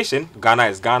justification. Ghana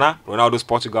is Ghana. Ronaldo's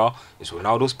Portugal is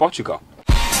Ronaldo's Portugal.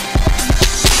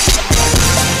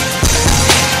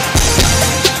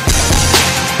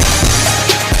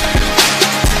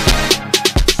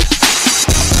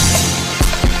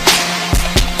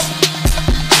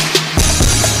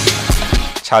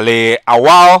 Charlie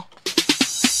Awal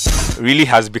really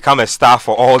has become a star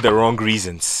for all the wrong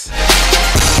reasons.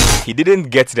 He didn't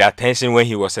get the attention when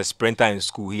he was a sprinter in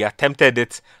school. He attempted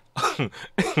it.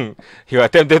 He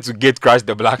attempted to gate crash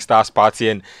the Black Stars party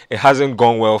and it hasn't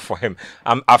gone well for him.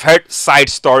 I've heard side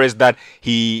stories that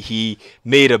he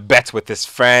made a bet with his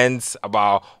friends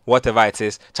about whatever it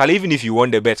is. Charlie, even if you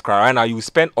won the bet right now, you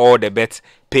spend all the bet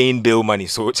paying bill money.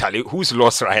 So Charlie, who's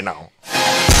lost right now?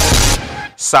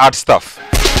 Sad stuff.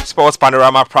 Sports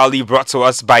Panorama proudly brought to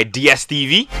us by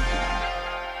DSTV.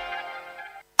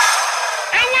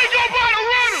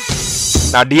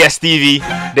 Now,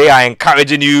 DSTV, they are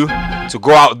encouraging you to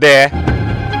go out there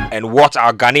and watch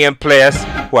our Ghanaian players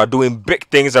who are doing big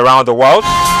things around the world.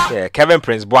 Yeah, Kevin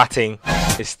Prince Boateng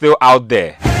is still out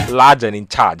there, large and in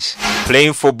charge,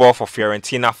 playing football for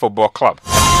Fiorentina Football Club.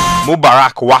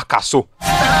 Mubarak Wakaso,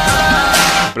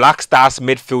 Black Stars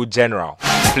midfield general,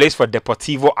 plays for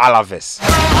Deportivo Alaves.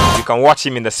 You can watch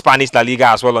him in the Spanish La Liga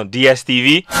as well on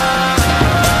DSTV.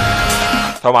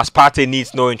 Thomas Partey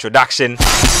needs no introduction.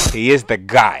 He is the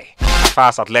guy. As far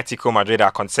as Atletico Madrid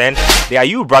are concerned, they are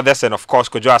you brothers and of course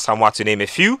Kojo Asamoah to name a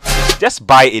few. Just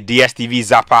buy a DSTV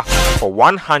Zapper for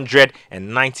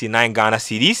 199 Ghana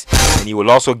cedis and you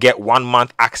will also get 1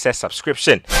 month access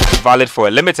subscription, valid for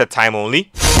a limited time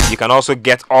only. You can also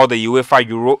get all the UEFA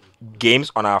Euro games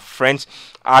on our French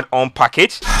add-on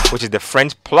package, which is the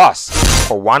French Plus,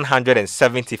 for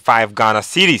 175 Ghana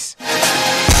cedis.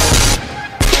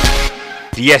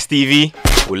 DSTV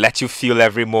will let you feel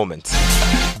every moment.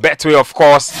 Betway, of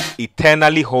course,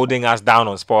 eternally holding us down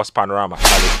on Sports Panorama.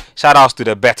 Shout outs to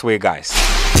the Betway guys.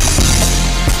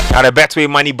 Now, the Betway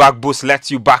Money Back Boost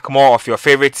lets you back more of your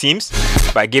favorite teams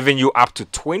by giving you up to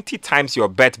 20 times your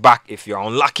bet back if you're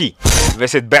unlucky.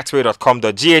 Visit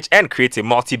betway.com.gh and create a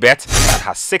multi-bet that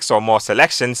has 6 or more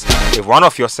selections. If one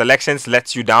of your selections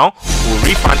lets you down, we'll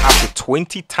refund up to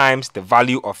 20 times the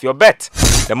value of your bet.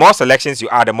 The more selections you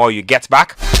add, the more you get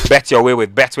back. Bet your way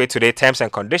with Betway today. Terms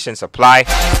and conditions apply.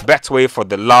 Betway, for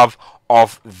the love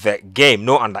of the game.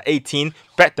 No under 18.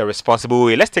 Bet the responsible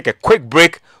way. Let's take a quick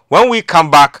break. When we come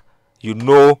back, you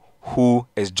know who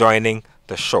is joining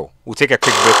the show. We'll take a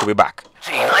quick break. We'll be back.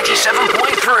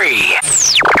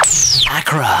 97.3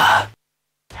 Accra.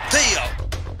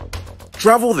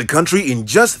 Travel the country in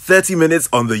just 30 minutes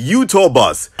on the U-Tour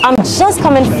bus. I'm just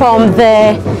coming from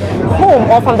the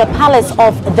home or from the palace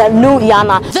of the new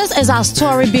Yana. This is our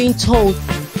story being told.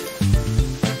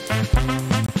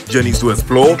 Journeys to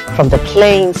explore. From the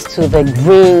plains to the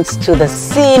greens to the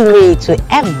scenery to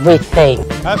everything.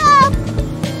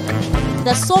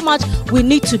 There's so much we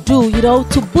need to do,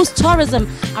 to boost tourism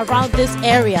around this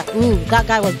area. Ooh, that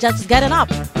guy was just getting up.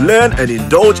 Learn and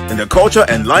indulge in the culture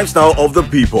and lifestyle of the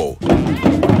people.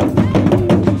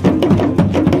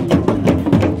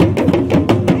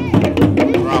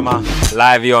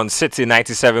 Live here on Citi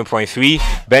 97.3.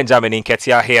 Benjamin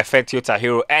Inketia here, Fectio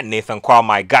Tahiro and Nathan Kwao,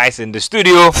 my guys in the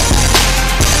studio.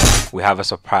 We have a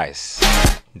surprise.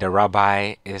 The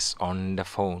rabbi is on the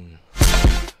phone.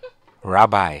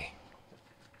 Rabbi.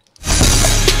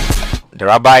 The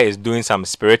rabbi is doing some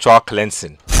spiritual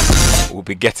cleansing. We'll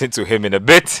be getting to him in a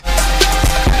bit.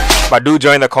 But do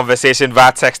join the conversation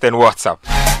via text and WhatsApp.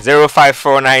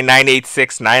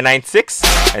 0549986996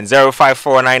 and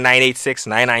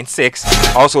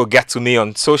 0549986996. Also get to me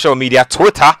on social media,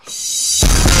 Twitter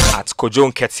at Kojo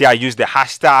Nketia. Use the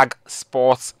hashtag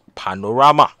Sports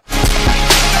Panorama.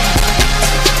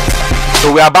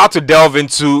 So we're about to delve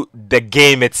into the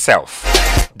game itself,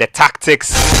 the tactics,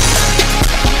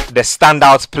 the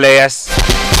standout players,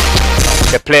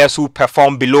 the players who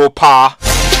perform below par,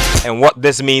 and what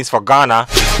this means for Ghana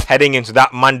heading into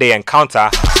that Monday encounter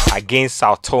against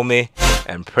Sao Tome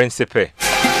and Principe.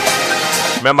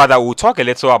 Remember that we'll talk a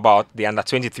little about the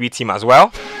under-23 team as well.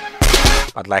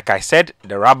 But like I said,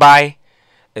 the rabbi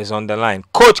is on the line.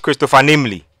 Coach Christopher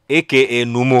Nimley, aka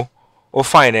Numo,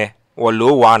 Ofine,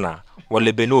 Walo Wana,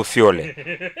 Walebeno Fiole,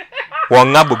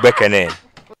 Wangabu Bekene.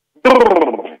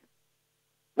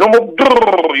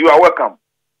 Numo, you are welcome.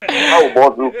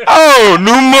 Oh,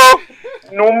 Numo,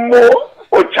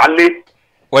 oh Charlie.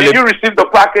 Did you receive the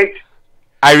package?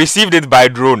 I received it by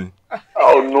drone.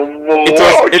 Oh Numo,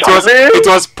 it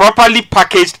was properly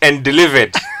packaged and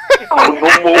delivered. Oh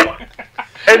Numo,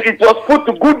 and it was put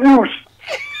to good use.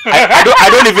 I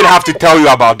don't even have to tell you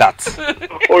about that.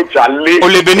 Oh Charlie.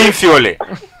 Olebeni Fiole.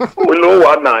 Ilo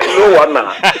wana.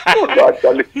 Oh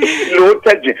Charlie. Ilo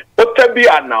teji.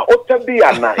 Otebiana.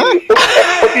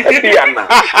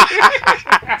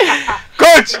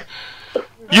 Coach,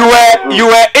 you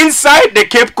were inside the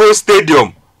Cape Coast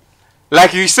Stadium,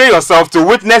 like you say yourself, to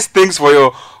witness things with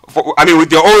your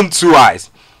own 2 eyes.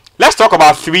 Let's talk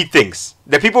about 3 things.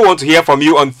 The people want to hear from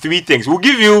you on 3 things. We'll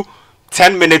give you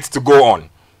 10 minutes to go on.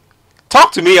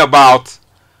 Talk to me about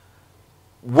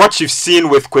what you've seen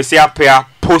with Kwesi Appiah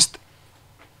post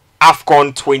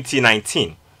AFCON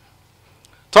 2019.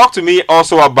 Talk to me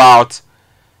also about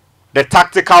the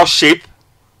tactical shape,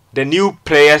 the new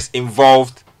players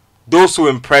involved, those who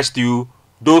impressed you,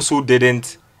 those who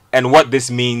didn't, and what this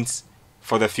means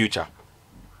for the future.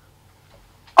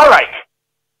 All right.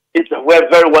 It's a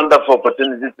very wonderful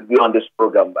opportunity to be on this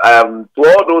program. To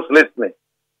all those listening,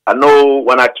 I know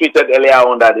when I tweeted earlier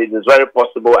on that it is very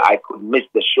possible I could miss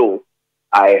the show.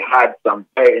 I had some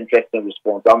very interesting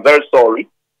response. I'm very sorry.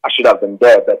 I should have been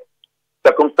there, but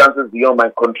circumstances beyond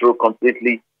my control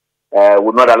completely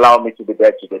would not allow me to be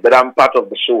there today. But I'm part of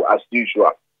the show as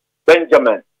usual.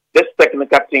 Benjamin, this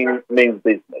technical team means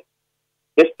business.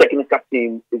 This technical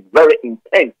team is very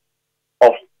intent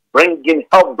of bringing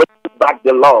back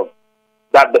the love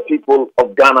that the people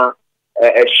of Ghana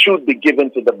should be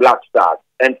given to the Black Stars.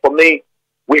 And for me,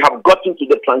 we have gotten to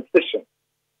the transition.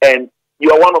 And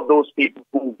you are one of those people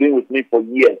who've been with me for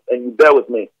years, and you bear with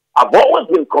me. I've always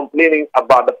been complaining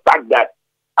about the fact that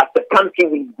as a country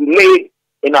we delayed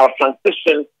in our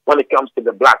transition when it comes to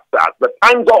the Black Stars. But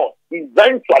thank God,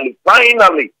 eventually,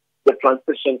 finally, the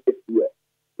transition is here.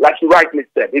 Like you rightly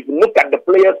said, if you look at the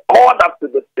players called up to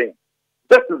this thing,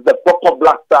 this is the proper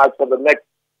Black Stars for the next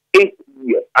 8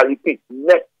 years. I repeat,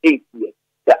 next 8 years.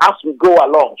 That as we go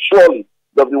along, surely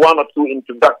there'll be 1 or 2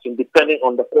 introductions depending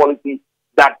on the quality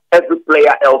that every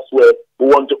player elsewhere will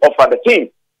want to offer the team.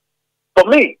 For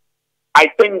me, I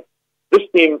think this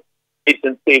team is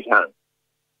in safe hands.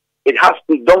 It has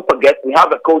to, don't forget, we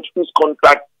have a coach whose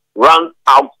contract runs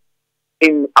out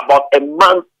in about a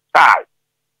month's time.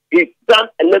 He's done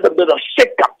a little bit of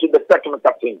shake-up to the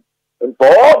technical team. And for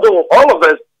all of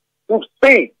us who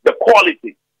see the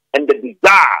quality and the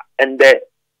desire and the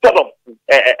sort of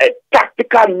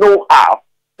tactical know-how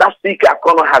that Sika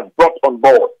Akono has brought on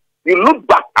board, you look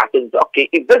back at it and say, okay,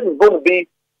 if this is going to be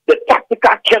the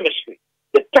tactical chemistry,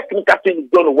 the technical team is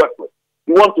going to work with,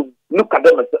 you want to look at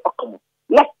them and say, oh, come on,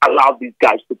 let's allow these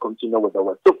guys to continue with the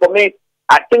work. So for me,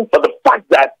 I think for the fact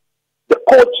that the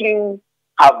coaches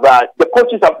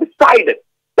have decided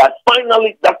that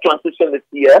finally that transition is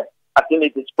here, I think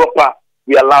it is proper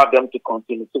we allow them to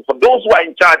continue. So for those who are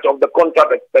in charge of the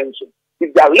contract extension,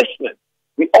 if they are listening,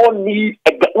 we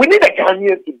need a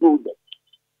Ghanaian to do this.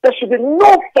 There should be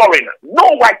no foreigner,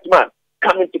 no white man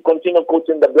coming to continue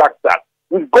coaching the Black Stars.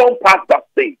 We've gone past that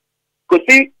stage. Because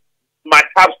he might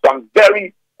have some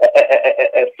very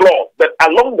flaws, but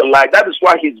along the line, that is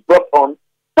why he's brought on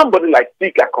somebody like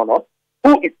Sika Akono,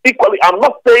 who is equally, I'm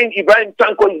not saying Ibrahim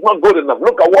Tanko is not good enough.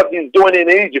 Look at what he's doing in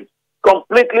Egypt.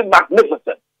 Completely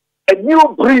magnificent. A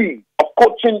new breed of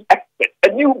coaching experts, a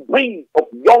new breed of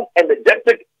young,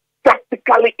 energetic,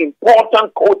 practically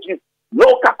important coaches,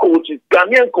 local coaches,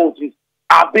 Ghanaian coaches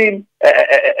are being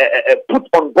put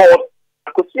on board.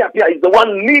 Akosi Appiah is the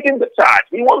one leading the charge.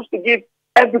 He wants to give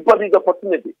everybody the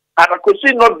opportunity. And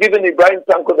Akosi not giving Ibrahim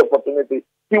Tanko the opportunity,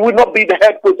 he would not be the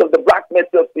head coach of the Black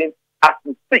Meteors team as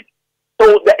we speak.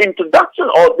 So the introduction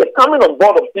or the coming on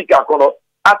board of Sika Akono,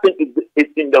 I think is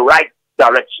in the right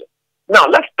direction. Now,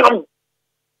 let's come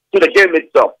to the game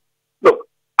itself. Look,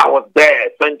 I was there,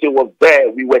 Sancho was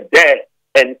there, we were there,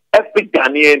 and every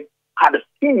Ghanaian had a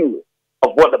feel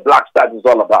of what the Black Stars is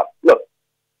all about. Look,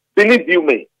 believe you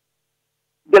me,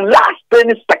 the last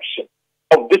training section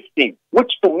of this team,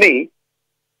 which to me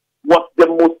was the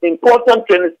most important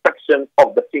training section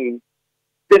of the team,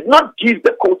 did not give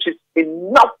the coaches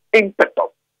enough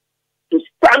impetus to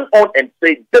stand on and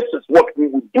say, this is what we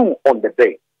will do on the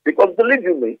day. Because believe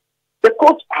you me, the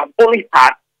coach have only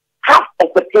had half of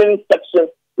the training section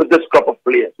with this crop of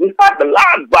players. We had the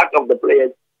last batch of the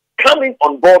players coming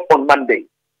on board on Monday.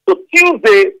 So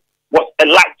Tuesday was a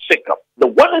light shake-up. The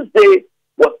Wednesday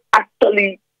was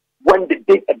actually when they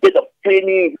did a bit of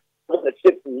training with a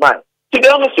shift in mind. To be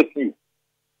honest with you,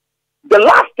 the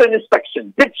last training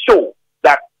section did show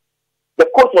that the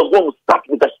coach was going to start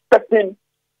with a certain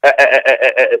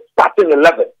starting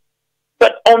 11.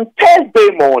 But on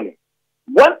Thursday morning,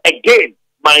 when again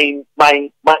my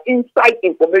inside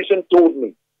information told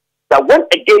me that when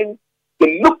again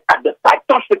they looked at the South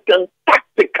Africans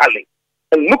tactically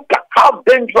and looked at how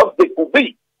dangerous they could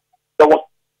be, there was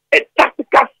a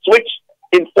tactical switch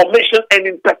in formation and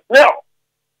in personnel.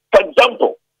 For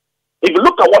example, if you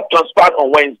look at what transpired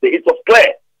on Wednesday, it was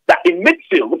clear that in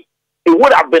midfield, it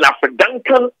would have been Alfred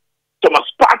Duncan,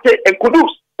 Thomas Partey, and Kudus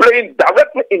playing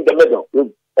directly in the middle,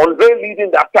 with Andre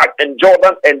leading the attack and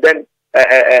Jordan, and then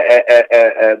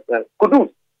Kudus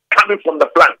coming from the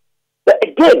flank. But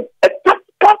again, a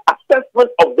tactical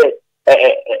assessment of the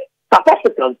South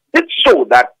Africans did show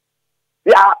that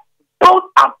their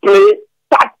build-up play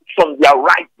starts from their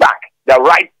right back, their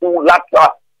right full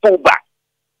back,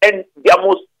 and their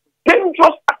most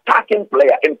dangerous attacking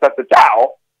player in Persitao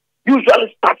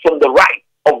usually starts from the right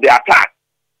of the attack.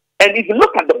 And if you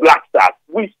look at the Black Stars,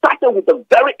 we started with a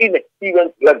very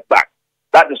inexperienced left back.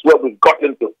 That is where we've got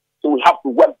into. So we have to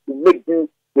work to make do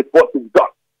with what we've got.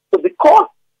 So because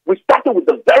we We started with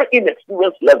a very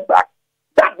inexperienced left back.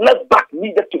 That left back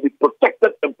needed to be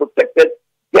protected and protected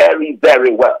very,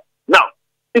 very well. Now,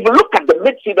 if you look at the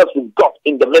midfielders we've got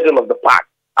in the middle of the park,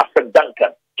 Alfred Duncan,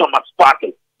 Thomas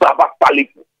Partey, Baba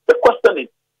Salifu, the question is,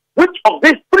 which of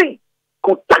these three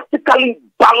could tactically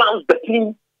balance the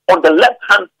team on the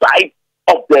left-hand side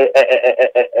of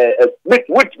the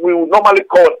which we will normally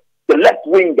call the left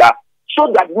winger,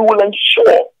 so that we will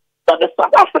ensure that the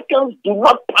South Africans do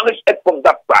not punish it from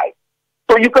that side.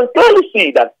 So you can clearly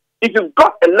see that if you've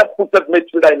got a left-footed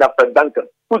midfielder in Alfred Duncan,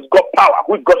 who's got power,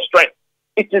 who's got strength,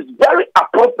 it is very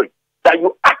appropriate that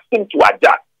you ask him to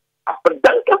adjust. Alfred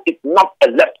Duncan is not a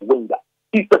left winger.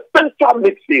 He's a central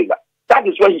midfielder. That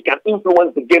is where he can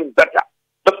influence the game better.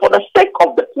 But for the sake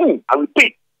of the team, I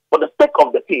repeat, for the sake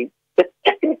of the team, the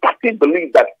technical team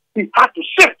believes that he had to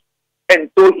shift, and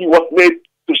so he was made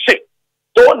to shift.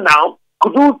 So now,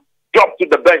 Kudus dropped to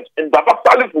the bench, and Baba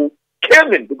Salifu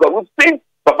came in, because we've seen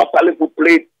Baba Salifu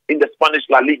play in the Spanish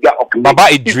La Liga of Baba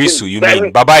Idrisu, you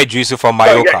mean? Baba Idrisu from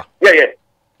Mallorca.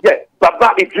 Yeah.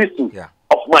 Baba Idrisu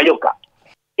of Mallorca.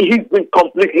 He's been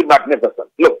completely magnificent.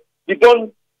 Look, you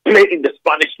don't play in the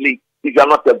Spanish league if you're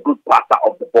not a good passer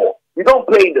of the ball. You don't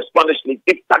play in the Spanish league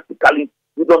if tactically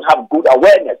you don't have good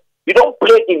awareness. You don't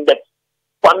play in the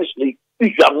Spanish league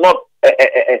if you are not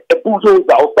a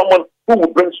bulldozer or someone who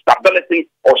will bring stability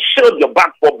or shield your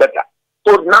back for better.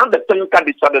 So now the technical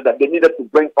decided that they needed to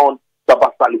bring on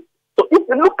Baba Salifu. So if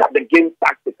you look at the game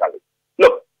tactically,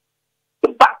 look, the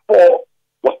back four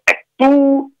was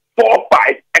 2-4-5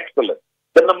 excellent.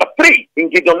 The number 3 in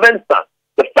Gideon Mensah,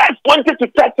 the first 20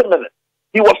 to 30 minutes,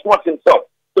 he was not himself.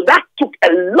 So that took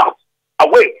a lot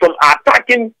away from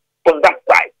attacking from that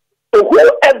side. So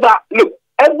whoever, look,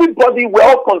 everybody, we're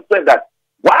all concerned that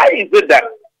why is it that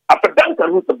Alfred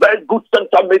Duncan, who's a very good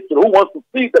central midfielder, who wants to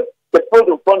see the field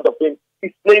in front of him,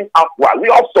 is playing out well. We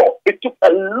all saw it took a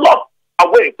lot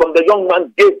away from the young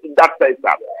man's game in that first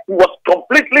half. He was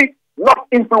completely not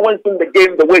influencing the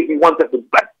game the way he wanted to.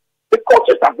 But the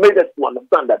coaches have made us to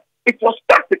understand that it was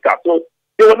tactical. So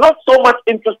they were not so much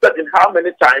interested in how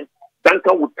many times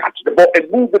Duncan would catch the ball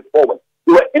and move it forward.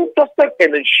 They were interested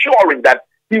in ensuring that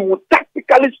he would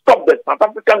tactically stop the South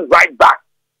African right back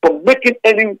from making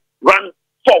any run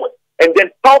forward, and then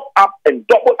help up and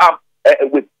double up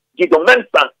with Gideon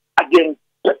Mensah against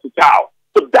Pesitao.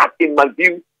 So that, in my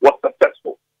view, was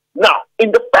successful. Now,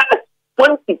 in the first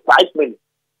 25 minutes,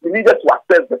 we needed to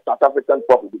assess the South African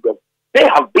problem, because they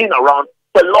have been around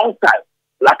for a long time.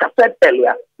 Like I said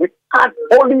earlier, we had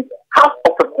only half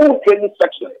of a full training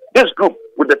section, this group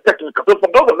with the technical. So for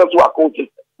those of us who are coaches,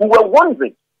 we were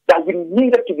wondering that we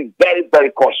needed to be very,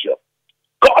 very cautious.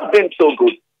 God being so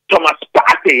good, Thomas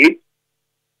Partey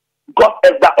got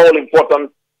us that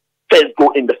all-important first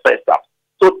goal in the first half.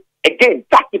 So again,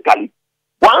 tactically,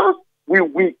 once we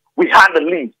had the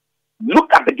lead, look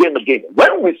at the game again.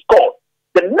 When we scored,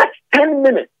 the next 10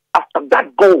 minutes after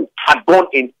that goal had gone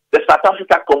in, the South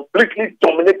Africa completely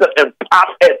dominated and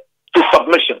passed it to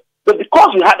submission. So because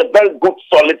we had a very good,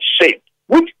 solid shape,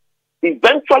 which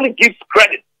eventually gives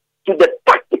credit to the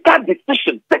tactical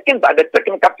decision taken by the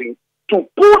technical team to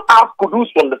pull out Kudus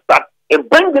from the start and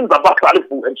bring in Baba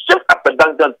Salifu and shift up the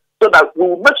Duncan, so that we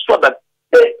will make sure that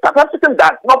the South African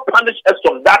does not punish us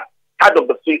from that side of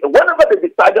the field. And whenever they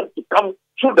decided to come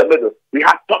through the middle, we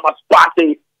had Thomas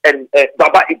Partey and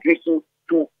Baba Idrisu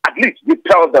to at least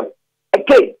repel them.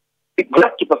 Again, it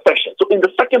led to perfection. So in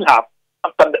the second half,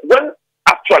 when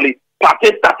actually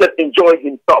Partey started enjoying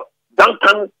himself,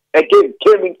 Duncan again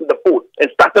came into the fold and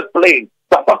started playing.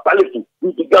 Baba Salifu,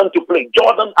 we began to play.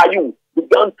 Jordan Ayew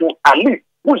began to at least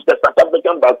push the South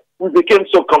African back. We became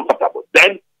so comfortable.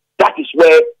 Then that is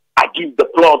where I give the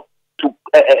plot to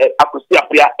Akosi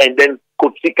Appiah and then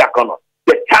Coach Sika Connor.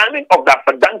 The timing of that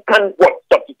Duncan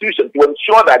substitution to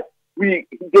ensure that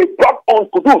they brought on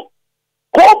Kudus.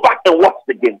 Go back and watch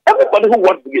the game. Everybody who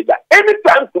watched the game, that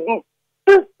anytime Kudus,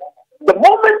 since the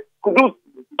moment Kudus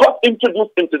got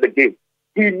introduced into the game,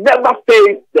 he never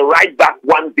faced the right back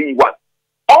 1v1.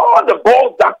 All the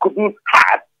balls that Kudus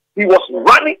had, he was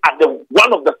running at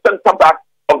one of the centre backs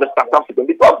of the South African,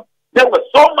 because they were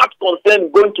so much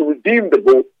concerned going to redeem the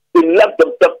goal, they left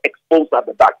themselves exposed at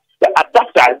the back. But at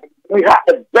that time, we had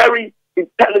a very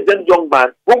intelligent young man,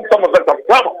 whom some of us have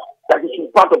come that he should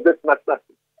be part of this match.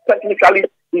 Technically,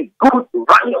 he's good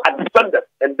running at defenders,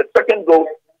 and the second goal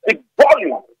speaks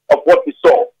volume of what we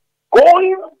saw.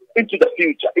 Going into the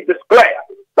future, it is clear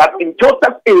that in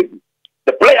Joseph Ady,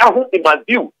 the player who, in my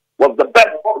view, was the best,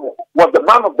 was the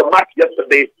man of the match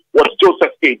yesterday, was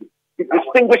Joseph Ady. He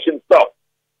distinguished himself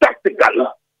tactically.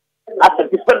 As a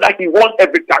defender, he won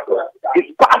every tackle. His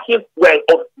passes were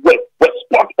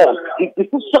spot fault. His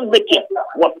decision making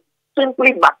was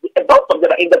simply massive.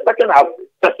 In the second half,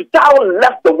 Pesitao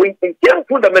left the wing and came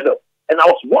through the middle. And I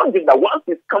was wondering that once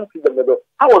he's come to the middle,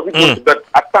 how was he going to do?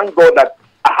 I thank God that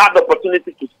I had the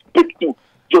opportunity to speak to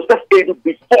Joseph Edu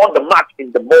before the match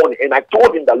in the morning. And I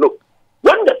told him that, look,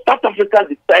 when the South Africans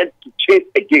decide to chase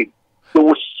again, they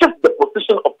will shift the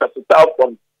position of Pesitao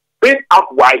from being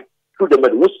out wide to the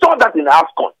middle. We saw that in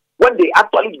AFCON, when they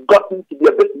actually got him to be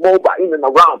a bit mobile in and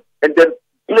around and then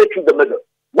play through the middle.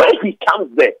 When he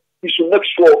comes there, he should make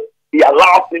sure he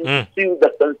allows him to feel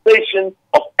the sensation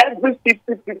of every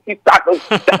 50-50 tackles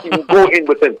that he will go in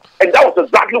with him. And that was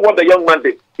exactly what the young man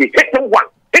did. He hit him one,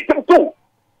 hit him two.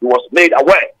 He was made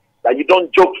aware that you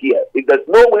don't joke here. If there's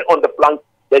no way on the flank,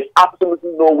 there's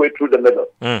absolutely no way through the middle.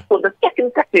 So the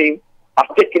second team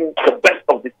have taken the best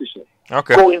of decisions.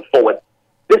 Going forward,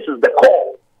 this is the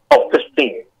core of this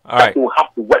team that we will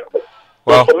have to work with.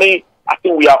 So for me, I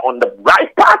think we are on the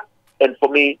right path, and for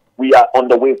me, we are on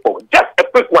the way forward. Just a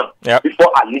quick one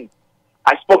before I leave.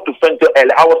 I spoke to Fento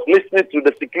earlier. I was listening to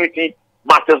the security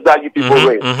matters that you people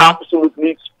raised.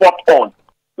 Absolutely spot on.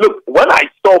 Look, when I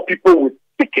saw people with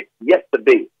tickets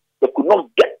yesterday, they could not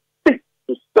get seats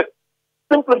to sit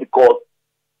simply because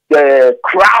the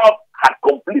crowd had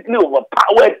completely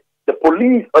overpowered the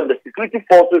police and the security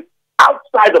forces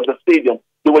outside of the stadium.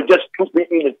 They were just trooping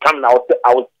in and coming out.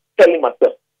 I was telling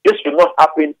myself, this should not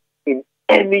happen in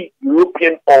any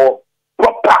European or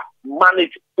proper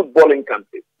managed footballing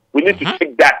country. We need to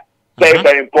take that very,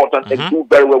 very important and do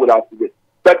very well without this.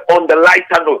 But on the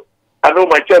lighter note, I know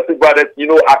my Chelsea brothers,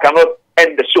 I cannot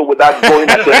end the show without going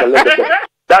to a little bit.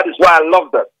 That is why I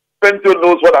love that. Fento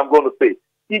knows what I'm going to say.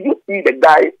 Did you see the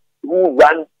guy who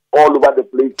ran all over the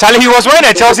place? Charlie, he was wearing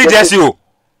a Chelsea jersey.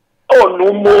 Oh,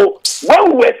 no more.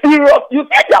 When we were serious, you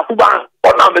said Yakuba.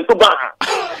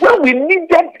 When we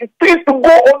needed things to go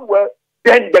on well,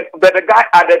 then the guy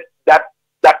added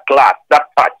that class, that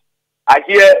touch. I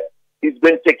hear he's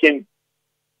been taken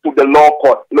to the law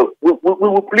court. Look, we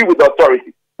will plead with the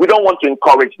authorities. We don't want to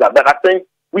encourage that. But I think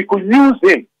we could use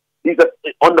him.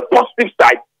 On the positive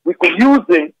side, we could use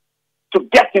him to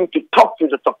get him to talk to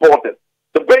the supporters.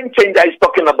 The brain changer he's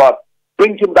talking about,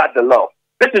 bring him back the love.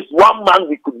 This is one man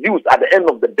we could use at the end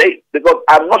of the day, because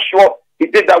I'm not sure he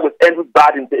did that with every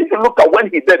bad intent. If you look at when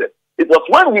he did it, it was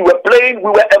when we were playing, we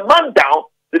were a man down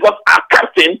because our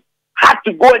captain had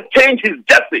to go and change his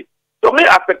jersey. So me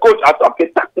as a coach, I thought, okay,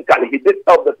 tactically, he did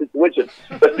help the situation.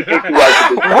 But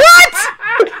what?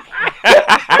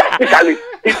 Tactically,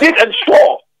 he did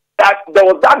ensure that there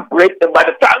was that break, and by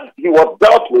the time he was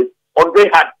dealt with, Andre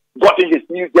had gotten his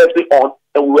new jersey on,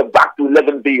 and we were back to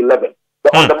 11v11.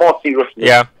 But on the more serious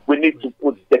note, we need to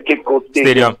put the Cape Coast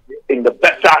Stadium in the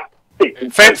better state.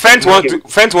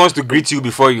 Fent wants to greet you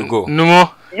before you go. No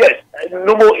more. Yes,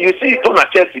 no more. You see, it's on a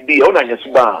Chelsea D, on a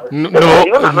Yasuba. No.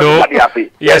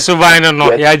 Yes,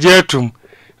 no. Yeah, Jertum.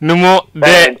 No more.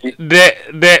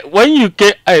 When you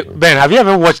came, Ben, have you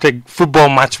ever watched a football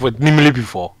match with Nimili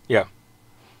before? Yeah.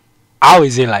 How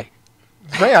is it like?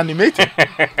 Very animated.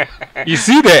 You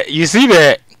see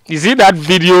that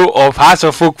video of House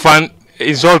of Folk fan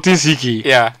insulting Siki?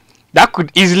 Yeah. That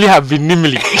could easily have been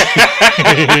Nimili.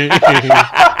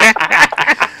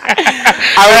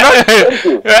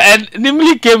 And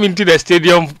Nimili came into the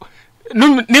stadium.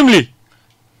 Nimili.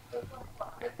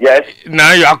 Yes.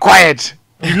 Now you are quiet.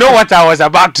 You know what I was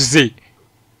about to say.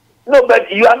 No,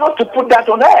 but you are not to put that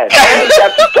on air.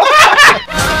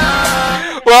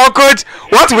 Well, coach,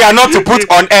 what we are not to put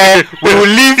on air, we will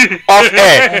leave off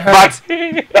air. But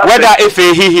whether if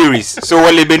he hears, so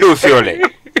will it be no feeling.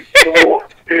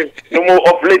 No more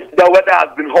of late. The weather has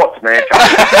been hot, man.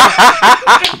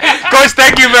 Coach,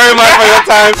 thank you very much for your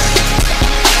time.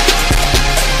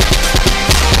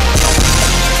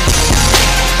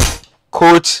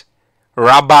 Coach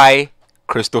Rabbi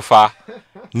Christopher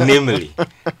Nimili.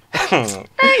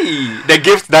 Hey, the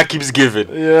gift that keeps giving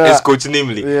is Coach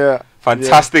Nimili. Yeah.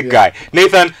 Fantastic guy.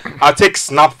 Nathan, I'll take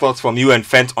snap thoughts from you and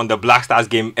Fent on the Black Stars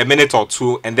game, a minute or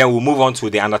two, and then we'll move on to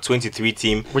the under-23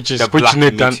 team. Which Black Nathan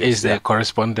Meteors. is the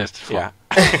correspondent for. Yeah.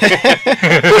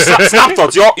 So snap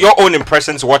thoughts, your own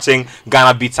impressions watching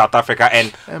Ghana beat South Africa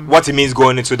and what it means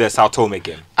going into the Sao Tome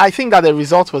game. I think that the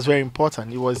result was very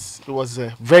important. It was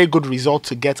a very good result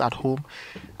to get at home.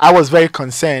 I was very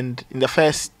concerned in the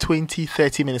first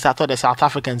 20-30 minutes. I thought the South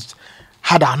Africans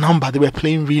had our number. They were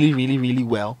playing really, really, really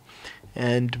well.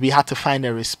 And we had to find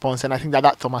a response. And I think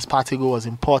that Thomas Partey goal was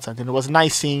important. And it was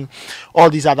nice seeing all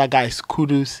these other guys,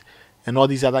 Kudus, and all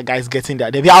these other guys getting there.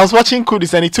 I was watching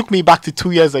Kudus, and it took me back to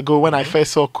 2 years ago when I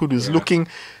first saw Kudus looking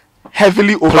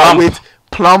heavily overweight,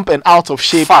 plump and out of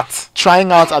shape, Fat.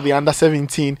 trying out at the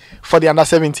under-17 for the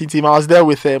under-17 team. I was there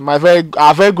with our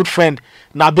very good friend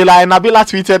Nabila, and Nabila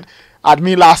tweeted at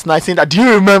me last night saying that, do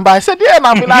you remember? I said, yeah,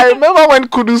 Nabila, I remember when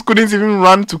Kudus couldn't even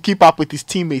run to keep up with his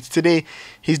teammates. Today,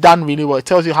 he's done really well. It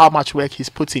tells you how much work he's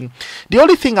putting. The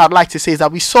only thing I'd like to say is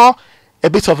that we saw a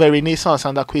bit of a renaissance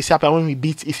under Kwesi Appiah when we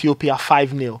beat Ethiopia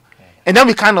 5-0. And then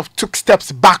we kind of took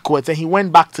steps backwards and he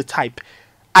went back to type.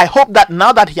 I hope that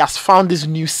now that he has found this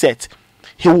new set,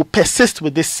 he will persist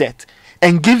with this set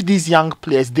and give these young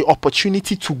players the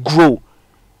opportunity to grow.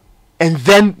 And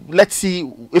then let's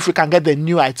see if we can get the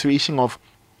new iteration of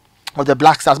the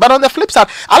Black Stars. But on the flip side,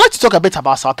 I'd like to talk a bit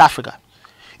about South Africa.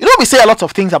 You know, we say a lot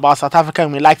of things about South Africa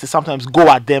and we like to sometimes go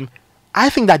at them. I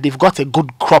think that they've got a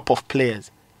good crop of players.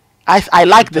 I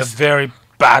like this. A very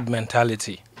bad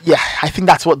mentality. Yeah, I think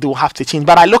that's what they will have to change.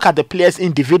 But I look at the players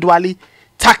individually.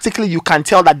 Tactically, you can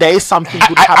tell that there is something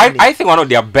good happening. I think one of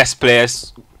their best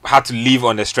players had to leave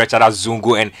on the stretch at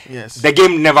Zungu, and the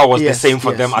game never was the same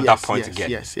for them at that point again.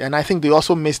 Yes, and I think they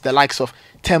also missed the likes of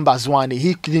Themba Zwane.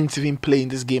 He didn't even play in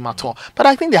this game at all. But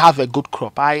I think they have a good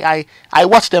crop. I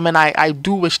watch them and I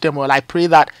do wish them well. I pray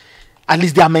that at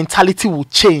least their mentality will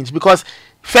change, because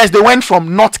first they went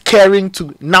from not caring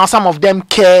to now some of them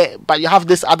care, but you have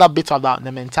this other bit of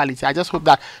the mentality. I just hope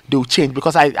that they'll change,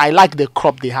 because I like the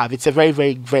crop they have. It's a very,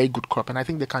 very, very good crop, and I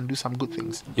think they can do some good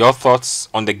things. Your thoughts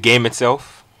on the game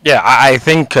itself? Yeah, I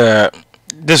think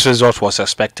this result was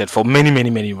expected for many, many,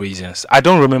 many reasons. I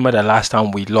don't remember the last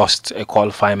time we lost a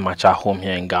qualifying match at home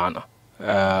here in Ghana.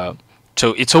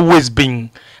 So it's always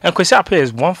been... And Kwesi Appiah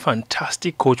is one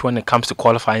fantastic coach when it comes to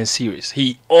qualifying series.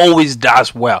 He always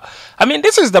does well. I mean,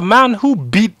 this is the man who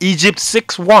beat Egypt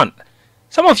 6-1.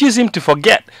 Some of you seem to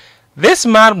forget. This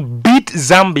man beat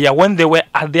Zambia when they were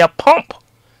at their pump.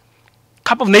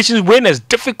 Cup of Nations winners,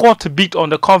 difficult to beat on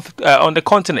the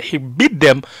continent. He beat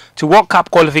them to World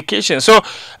Cup qualification. So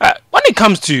when it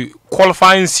comes to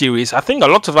qualifying series, I think a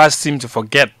lot of us seem to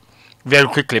forget very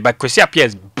quickly. But Kwesi Appiah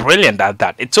is brilliant at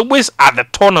that. It's always at the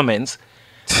tournaments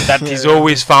that he's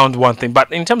always found one thing.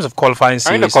 But in terms of qualifying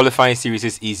series, I think the qualifying series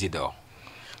is easy though.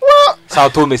 Well,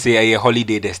 South Tome say a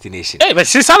holiday destination. Hey, but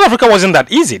see, South Africa wasn't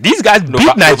that easy. These guys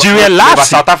beat Nigeria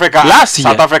last year.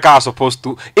 South Africa are supposed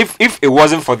to, if it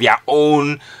wasn't for their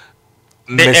own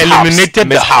eliminated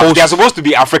the host. They are supposed to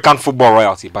be African football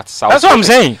royalty, but that's what I'm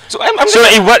saying. So,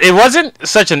 it wasn't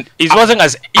such an. It wasn't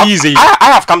as easy. I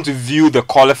have come to view the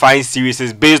qualifying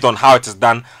series based on how it is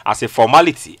done as a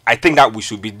formality. I think that we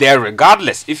should be there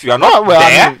regardless. If you are not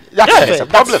there, it's a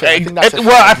problem.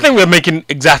 I think we're making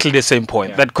exactly the same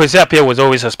point. That Kwesi Appiah was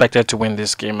always expected to win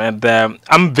this game, and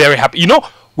I'm very happy. You know,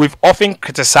 we've often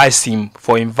criticized him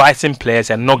for inviting players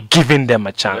and not giving them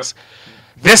a chance. Yep.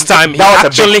 This time, he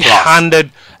actually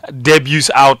handed debuts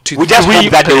out to 3 just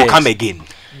hope that players. they will come again.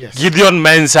 Yes. Gideon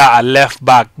Mensah at left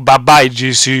back, Baba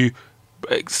Ijisu,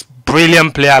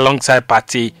 brilliant player alongside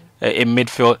Partey in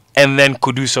midfield, and then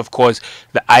Kudus, of course,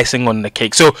 the icing on the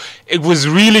cake. So it was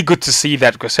really good to see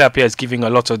that Kwesi Appiah is giving a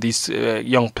lot of these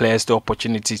young players the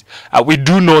opportunities. We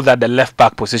do know that the left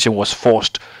back position was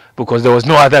forced, because there was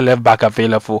no other left back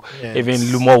available. Yes. Even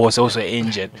Lumo was also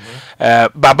injured.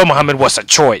 Baba Mohammed was a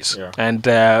choice, and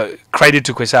credit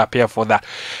to Kwesi Appiah for that.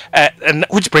 And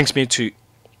which brings me to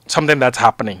something that's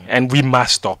happening, and we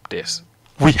must stop this.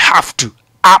 We have to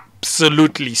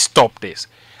absolutely stop this.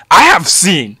 I have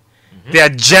seen the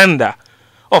agenda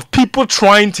of people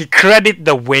trying to credit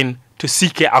the win to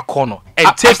CK Akono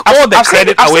and take all the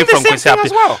credit away from Kwesi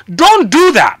Appiah. Well. Don't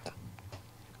do that.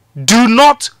 Do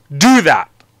not do that.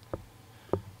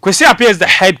 Kwesi Appiah is the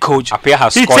head coach. Appiah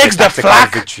has he scored takes the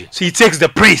flag, so he takes the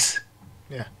praise.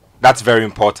 Yeah, that's very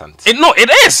important. It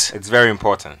is. It's very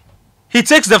important. He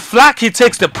takes the flag. He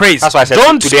takes the praise. That's why I said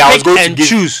don't today I was going to give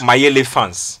choose Mayele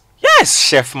fans. Yes,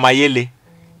 Chef Mayele.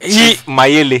 Chef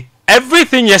Mayele.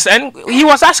 Everything, yes, and he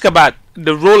was asked about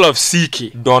the role of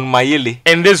CK Don Mayele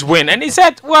in this win, and he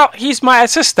said, "Well, he's my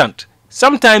assistant.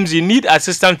 Sometimes you need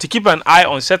assistant to keep an eye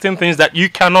on certain things that you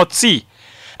cannot see."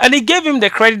 And he gave him the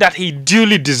credit that he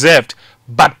duly deserved.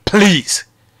 But please,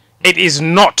 it is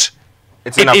not.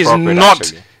 It is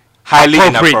not highly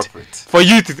inappropriate for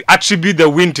you to attribute the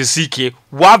win to CK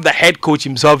while the head coach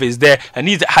himself is there and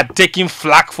he had taken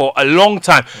flack for a long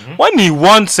time. When he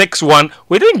won 6-1,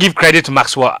 we didn't give credit to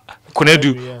Maxwell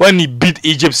Kunedu. When he beat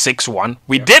Egypt 6-1,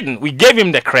 we didn't. We gave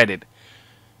him the credit.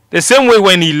 The same way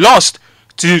when he lost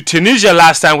to Tunisia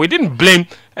last time, we didn't blame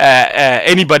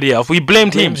anybody else. We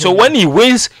blamed him. So when he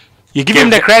wins, you give him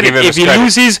the credit. If he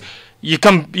loses, you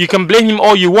can blame him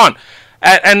all you want.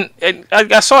 And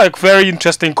I saw a very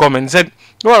interesting comment. It said,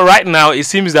 well, right now it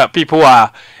seems that people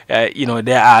are,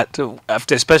 they are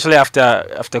especially after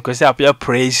Kwesi Appiah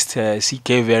praised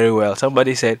CK very well.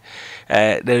 Somebody said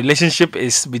the relationship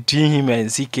is between him and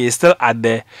CK is still at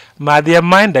the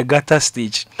mind the gutter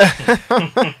stage.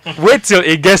 Wait till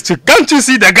it gets to can't you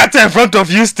see the gutter in front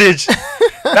of you stage?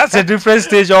 That's a different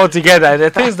stage altogether. The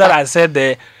things that I said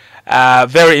there are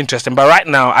very interesting. But right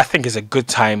now, I think it's a good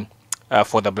time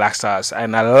for the Black Stars,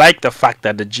 and I like the fact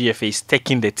that the GFA is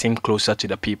taking the team closer to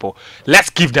the people. Let's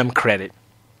give them credit.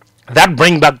 That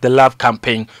Bring Back the Love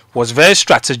campaign was very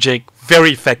strategic,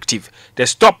 very effective. The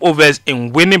stopovers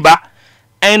in Winneba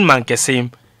and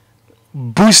Mankesim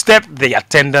boosted the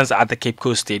attendance at the Cape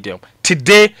Coast Stadium.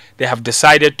 Today, they have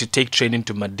decided to take training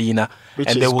to Medina,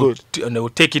 and they will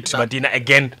take it to Medina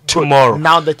again tomorrow.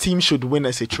 Now the team should win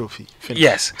us a trophy. Finish.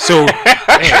 Yes. So,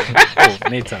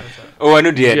 Nathan. Oh, I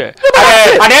know the end. Yeah.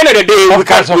 At the end of the day,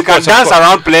 we can dance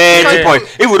around plenty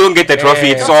points. If we don't get the trophy,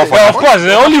 it's all for of course,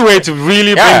 the only way to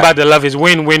really bring back the love is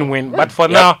win, win, win. But for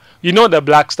now, the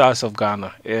Black Stars of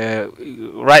Ghana.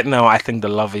 Right now, I think the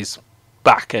love is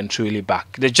back and truly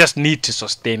back. They just need to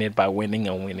sustain it by winning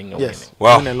and winning and winning.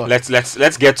 Well,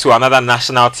 let's get to another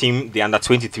national team, the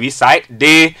under-23 side.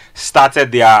 They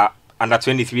started their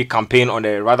under-23 campaign on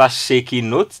a rather shaky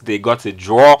note. They got a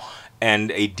draw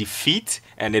and a defeat,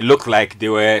 and it looked like they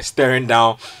were staring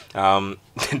down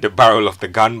the barrel of the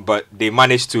gun, but they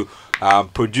managed to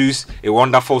produce a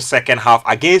wonderful second half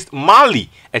against Mali,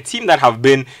 a team that have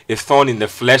been a thorn in the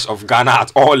flesh of Ghana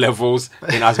at all levels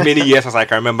in as many years as I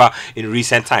can remember in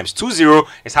recent times. 2-0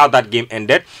 is how that game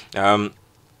ended.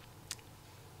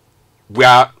 We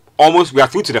are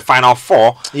through to the final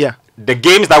four. Yeah. The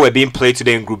games that were being played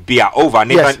today in Group B are over.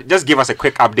 Nathan, just give us a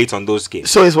quick update on those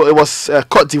games. So it was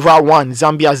Cote d'Ivoire 1,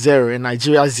 Zambia 0, and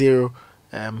Nigeria 0,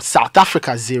 South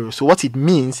Africa 0. So what it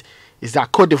means is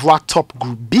that Cote d'Ivoire top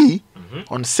Group B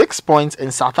on 6 points,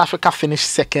 and South Africa finished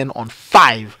second on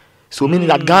 5. So meaning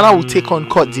that Ghana will take on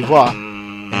Cote d'Ivoire,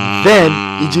 and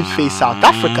then Egypt face South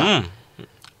Africa.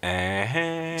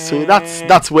 So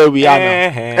that's where we are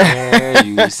now.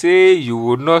 You say you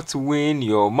will not win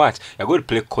your match. You're going to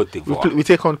play Cote d'Ivoire. We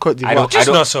take on Cote d'Ivoire. It's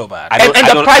not so bad. And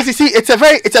the price, you see, it's a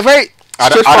very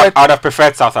straightforward. I would have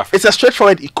preferred South Africa. It's a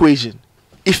straightforward equation.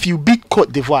 If you beat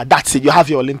Cote d'Ivoire, that's it. You have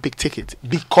your Olympic ticket,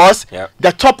 because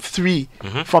the top 3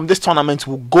 from this tournament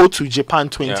will go to Japan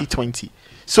 2020.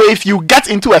 So if you get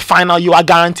into a final, you are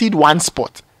guaranteed 1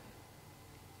 spot.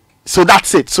 So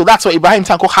that's it. So that's why Ibrahim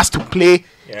Tanko has to play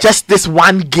just this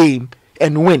one game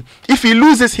and win. If he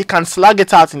loses, he can slug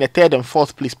it out in the 3rd and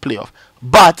 4th place playoff.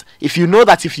 But if you know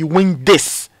that if you win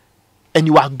this and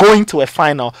you are going to a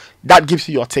final, that gives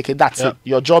you your ticket. That's it.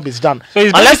 Your job is done. So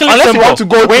unless you want to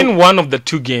go win one of the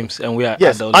 2 games, and we are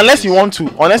unless you want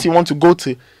to go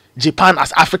to Japan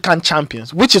as African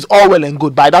champions, which is all well and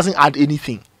good, but it doesn't add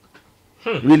anything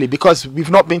really, because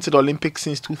we've not been to the Olympics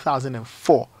since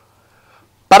 2004.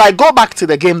 But I go back to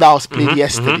the game that was played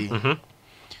yesterday,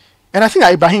 and I think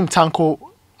that Ibrahim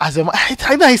Tanko,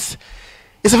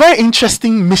 it's a very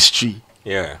interesting mystery.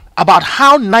 Yeah. About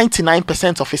how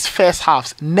 99% of his first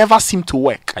halves never seem to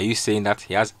work. Are you saying that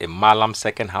he has a Malam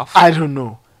second half? I don't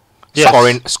know.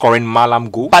 Scoring Malam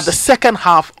goals? But the second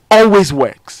half always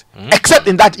works. Except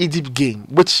in that Egypt game,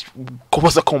 which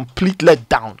was a complete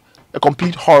letdown, a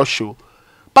complete horror show.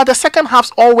 But the second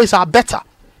halves always are better.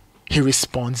 He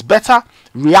responds better,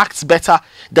 reacts better.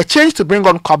 The change to bring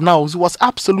on Cobnaus was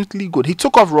absolutely good. He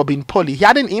took off Robin Polly. He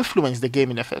hadn't influenced the game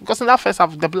in the first, because in that first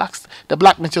half, the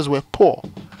Black Meteors were poor.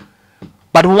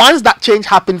 But once that change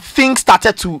happened, things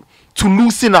started to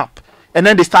loosen up, and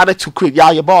then they started to create.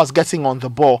 Your ball was getting on the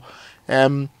ball.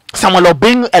 Samuel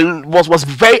Obeng was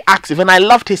very active, and I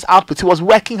loved his output. He was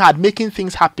working hard, making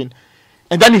things happen.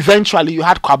 And then eventually, you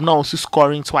had Cobnaus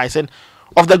scoring twice, and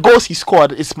of the goals he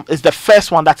scored is the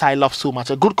first one that I love so much.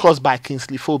 A good cross by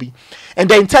Kingsley Fobi. And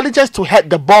the intelligence to head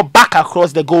the ball back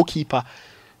across the goalkeeper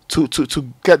to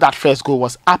get that first goal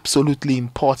was absolutely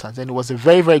important. And it was a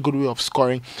very, very good way of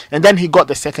scoring. And then he got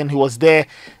the second. He was there,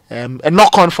 a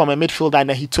knock-on from a midfielder, and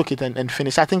then he took it and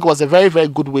finished. I think it was a very, very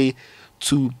good way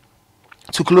to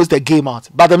close the game out.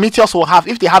 But the Meteors will have,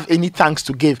 if they have any thanks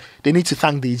to give, they need to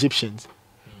thank the Egyptians.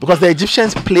 Because the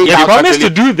Egyptians played out. They promised to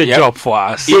do the job for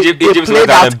us. They played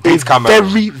out a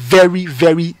very, very,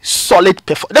 very solid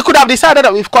performance. They could have decided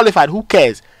that we've qualified. Who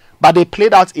cares? But they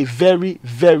played out a very,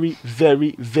 very,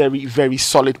 very, very, very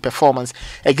solid performance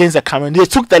against the Cameroons. They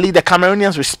took the lead. The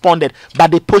Cameroonians responded,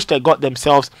 but they pushed and got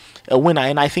themselves a winner.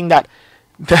 And I think that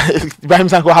Ibrahim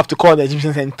Sanko have to call the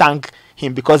Egyptians and thank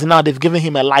him, because now they've given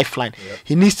him a lifeline.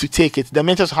 He needs to take it. The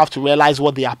Meteors have to realize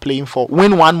what they are playing for.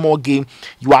 Win one more game,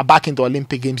 you are back in the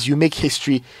Olympic Games. You make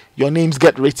history. Your names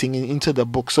get written into the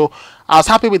book. So I was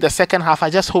happy with the second half. I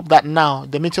just hope that now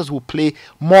the Meteors will play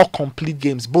more complete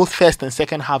games. Both first and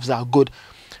second halves are good.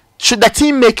 Should the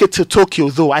team make it to Tokyo,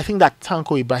 though, I think that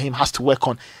Tanko Ibrahim has to work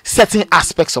on certain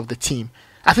aspects of the team.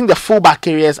 I think the fullback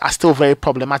areas are still very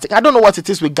problematic. I don't know what it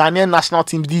is with Ghanaian national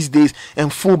teams these days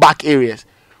and fullback areas,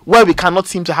 where we cannot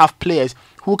seem to have players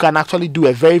who can actually do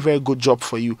a very, very good job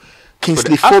for you.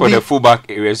 Kingsley For the fullback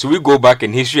areas, we go back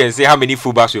in history and say how many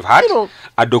fullbacks we've had.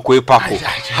 Adokwe Paco,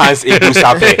 Hans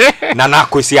Edusape, Nana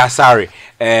Kosi Asare,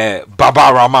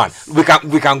 Baba Rahman.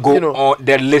 We can go on.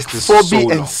 The list is so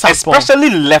long. Especially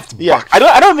left back. I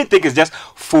don't even think it's just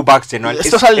fullbacks generally.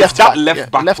 Especially left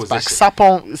back position.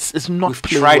 Sapon is not We've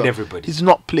playing tried well. everybody. He's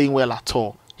not playing well at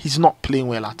all.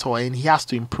 And he has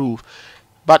to improve.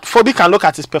 But Phoebe can look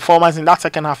at his performance in that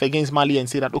second half against Mali and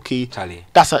say that, okay, Charlie,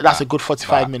 that's a good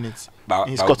 45 minutes.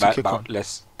 He's got to kick on.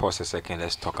 Let's pause a second.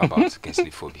 Let's talk about Kingsley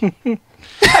Phoebe.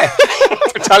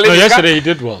 Charlie, no, yesterday he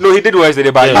did well. No, he did well yesterday,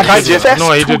 but you can't just.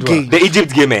 No, he did well. The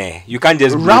Egypt game, you can't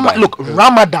just.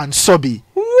 Ramadan Sobi.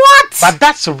 What? But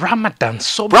that's Ramadan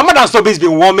Sobi. Ramadan Sobi has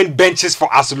been warming benches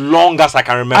for as long as I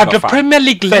can remember. At the Premier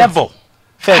League level.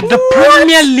 At the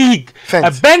Premier League,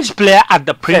 a bench player at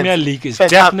the Premier League is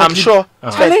definitely.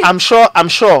 I'm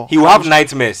sure. He will have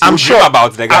nightmares. I'm sure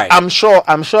about the guy. I'm sure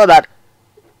that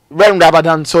when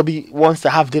Ramadan Sobi wants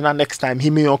to have dinner next time, he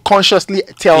may unconsciously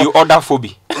tell you order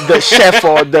Phoebe, the chef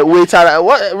or the waiter,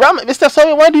 Mr.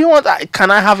 Sobi, what do you want? Can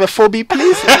I have a Phoebe,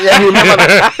 please? Remember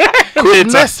that.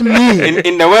 Goodness me.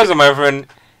 In the words of my friend,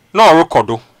 no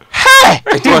Rokodo. Hey,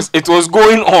 it was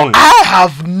going on. I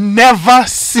have never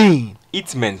seen.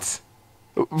 It meant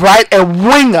a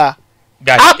winger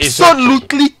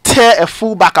absolutely tear a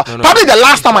fullback out. Probably the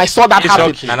last time I saw that happen.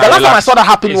 Okay. The last time I saw that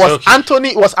happen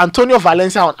was Antonio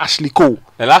Valencia on Ashley Cole.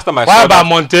 The last time I saw that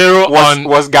Montero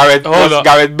was Gareth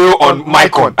Bale on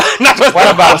Maicon. What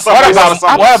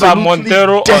about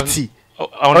Montero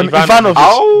on Ivanovic?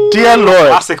 Oh, dear Lord!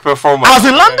 Classic performance. I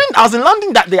was in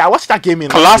London that day. I watched that game in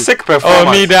classic performance.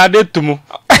 Oh, me they did to me.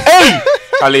 Hey,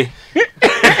 Ali.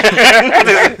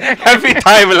 Every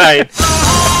timeline.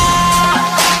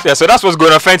 Yeah, so that's what's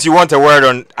going on. Friends, you want a word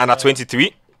on Under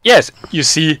 23? Yes, you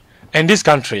see, in this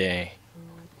country,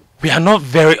 we are not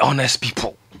very honest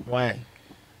people. Why?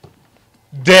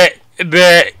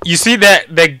 You see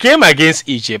the game against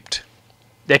Egypt,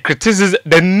 the criticism,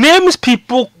 the names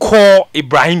people call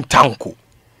Ibrahim Tanko.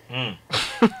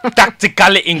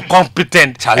 Tactically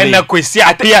incompetent. Charlie, I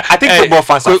think football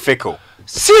fans are fickle.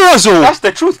 Seriously, that's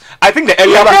the truth. I think the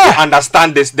earlier you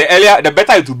understand this, the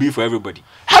better it will be for everybody.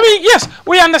 I mean, yes,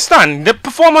 we understand the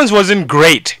performance wasn't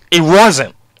great. It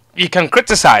wasn't. You can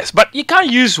criticize, but you can't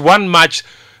use one match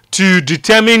to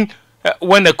determine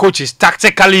when the coach is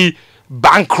tactically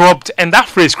bankrupt. And that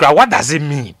phrase, what does it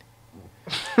mean?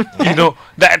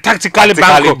 That tactically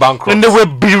bankrupt. And they were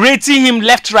berating him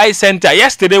left, right, center.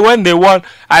 Yesterday when they won,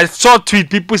 I saw tweet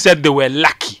people said they were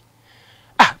lucky.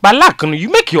 But luck, you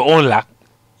make your own luck.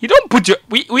 You don't put your.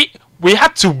 We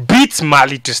had to beat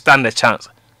Mali to stand a chance.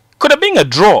 Could have been a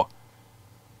draw.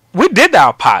 We did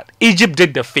our part. Egypt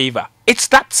did the favor. It's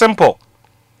that simple.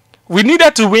 We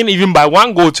needed to win even by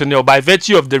 1-0 by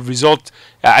virtue of the result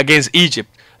against Egypt,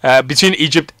 between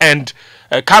Egypt and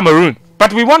Cameroon.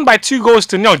 But we won by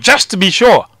 2-0 just to be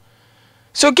sure.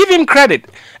 So give him credit.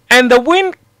 And the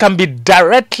win can be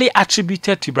directly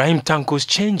attributed to Ibrahim Tanko's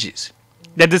changes.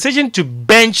 The decision to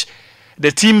bench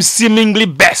the team's seemingly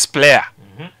best player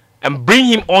and bring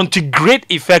him on to great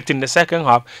effect in the second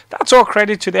half, that's all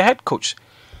credit to the head coach.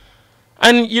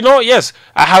 And yes,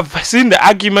 I have seen the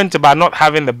argument about not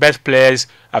having the best players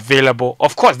available.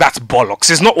 Of course, that's bollocks.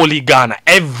 It's not only Ghana.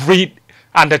 Every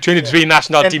under 23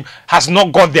 national team has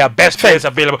not got their best players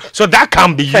available. So that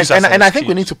can be used as and I think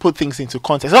we need to put things into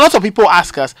context. A lot of people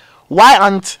ask us, why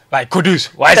aren't like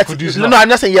Kudus? Why is Kudus not? No, I'm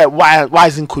just saying, why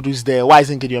isn't Kudus there? Why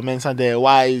isn't Gideon Mensah there?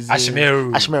 Why is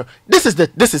Ashmeru? This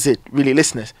is it, really,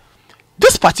 listeners.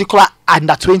 This particular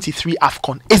under 23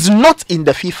 AFCON is not in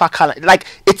the FIFA calendar. Like,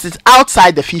 it's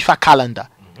outside the FIFA calendar.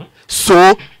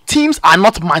 So teams are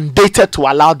not mandated to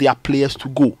allow their players to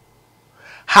go.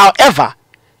 However,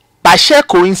 by sheer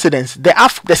coincidence,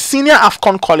 the senior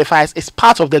AFCON qualifiers is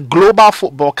part of the global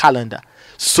football calendar.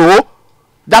 So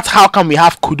that's how come we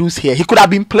have Kudus here. He could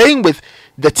have been playing with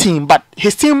the team, but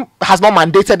his team has not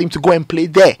mandated him to go and play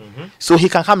there. So he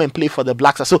can come and play for the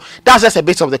Black Stars. So that's just a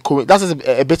bit of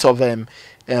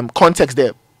context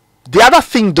there. The other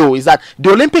thing, though, is that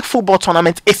the Olympic football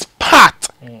tournament is part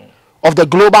of the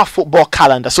global football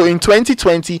calendar. So in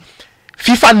 2020,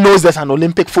 FIFA knows there's an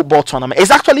Olympic football tournament.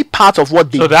 It's actually part of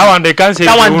what they So do. that one they can't say.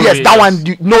 That one, they yes, won't that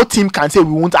really- one. No team can say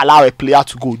we won't allow a player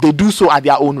to go. They do so at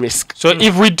their own risk. So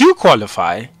if we do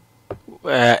qualify,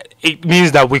 it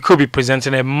means that we could be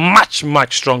presenting a much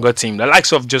stronger team. The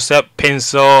likes of Joseph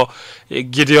Pinsel,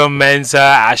 Gideon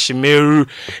Mensah, Ashimeru,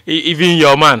 even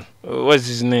your man, what's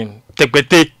his name?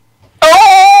 Tekpete.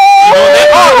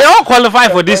 They all qualify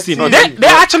for this team. They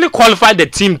actually qualified the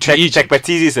team to Egypt.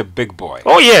 Tekpetizi is a big boy.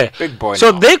 Oh yeah, Big boy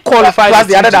So now. they qualified. Plus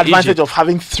the team added to advantage Egypt. of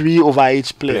having 3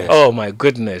 overage players. Oh my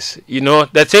goodness! You know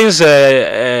the things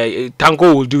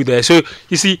Tango will do there. So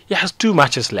you see, he has 2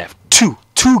 matches left.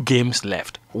 Two games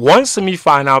left. 1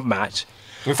 semi-final match.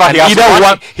 In fact,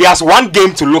 And he has one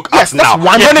game to look Yes, at that's now.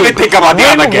 one Don't game. even think about the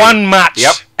Win other game. one match,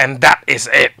 Yep. and that is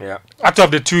it. Yep. Out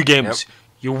of the 2 games,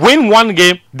 you win 1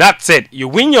 game, that's it. You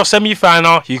win your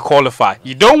semi-final, you qualify.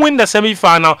 You don't win the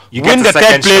semi-final, you get win the the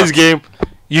second 3rd place shot. game,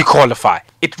 you qualify.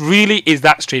 It really is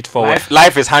that straightforward.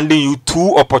 Life is handing you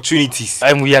 2 opportunities.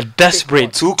 And we are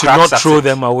desperate Two to cracks not at throw it.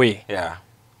 them away. Yeah.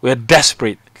 We're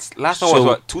desperate. Last one So- was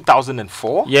what,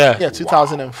 2004? Yeah. Yeah,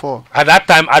 2004. At that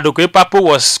time, Adokwe Papo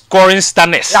was scoring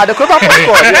stunners. Yeah, the Copa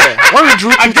scored. Yeah, when we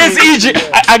drew Against Egypt,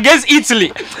 against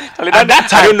Italy. At that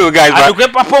time, I don't know, guys, but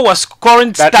Adokwe Papo was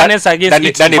scoring stunners against that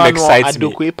Italy. name Manuel excites me.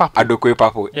 Adokwe Papo. Adokwe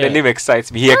Papo. Yeah. The name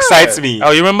excites me. He excites me. Oh,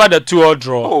 you remember the 2-2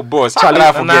 draw? Oh, boss. How Charlie, could I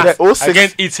and forget? the 06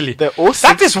 against Italy. the 06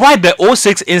 That is why the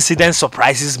 06 incident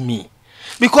surprises me,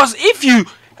 because if you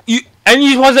and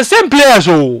it was the same players,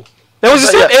 there was the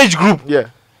same Yeah. age group. Yeah.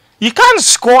 You can't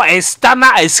score a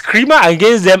stunner, a screamer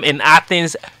against them in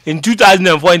Athens in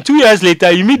 2004, and 2 years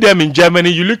later you meet them in Germany.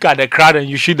 You look at the crowd and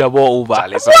you shoot the ball over.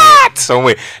 Some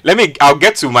way. I'll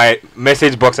get to my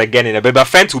message box again in a bit. But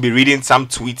Fent will be reading some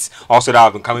tweets also that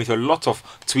have been coming through. A lot of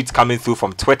tweets coming through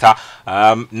from Twitter.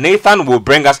 Nathan will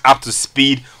bring us up to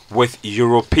speed with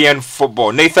European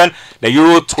football. Nathan, the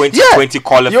Euro 2020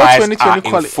 qualifiers Euro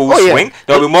 2020 are in full Oh, yeah. swing.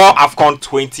 There will be more AFCON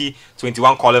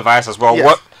 2021 qualifiers as well. Yes.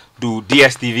 What do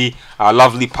DSTV, our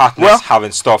lovely partners, have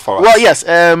in store for us? Well, yes.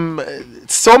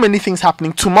 So many things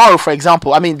happening tomorrow. For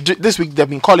example, I mean, this week there have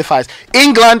been qualifiers.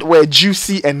 England were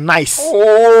juicy and nice.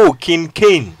 Oh, King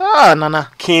Kane. Nana,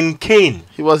 King Kane.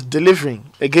 he was delivering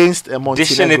against Montenegro.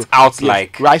 Dishing it out Yes,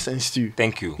 like rice and stew.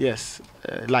 Thank you. Yes,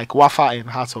 like waffle and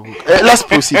heart of oak. Let's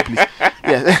proceed, please.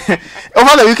 Yes.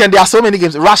 Over the weekend, there are so many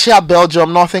games: Russia,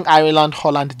 Belgium, Northern Ireland,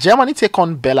 Holland, Germany take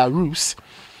on Belarus,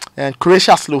 and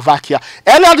Croatia, Slovakia.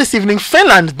 Earlier this evening,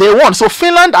 Finland, they won. So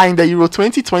Finland are in the Euro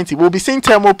 2020. We'll be seeing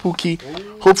Temo Pukki,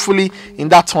 hopefully, in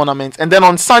that tournament. And then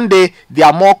on Sunday, there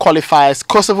are more qualifiers: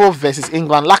 Kosovo versus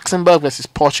England, Luxembourg versus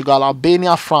Portugal,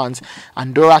 Albania, France,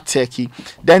 Andorra, Turkey.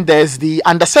 Then there's the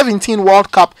Under-17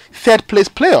 World Cup 3rd place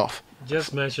playoff.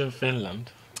 Just mention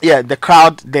Finland. Yeah, the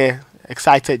crowd there,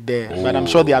 excited there, but I'm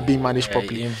sure they are being managed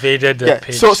properly. Invaded the Yeah,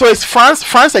 pitch. so it's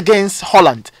France against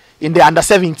Holland in the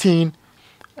Under-17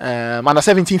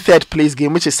 3rd place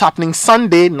game, which is happening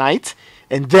Sunday night,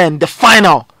 and then the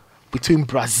final between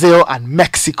Brazil and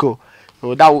Mexico.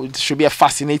 So should be a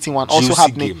fascinating one. Also Juicy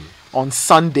happening game. on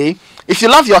Sunday. If you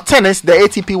love your tennis, the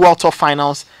ATP World Tour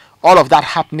Finals, all of that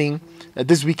happening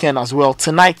this weekend as well.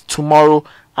 Tonight, tomorrow,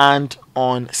 and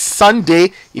on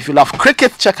Sunday. If you love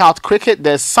cricket, check out cricket.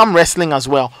 There's some wrestling as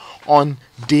well on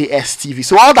DSTV.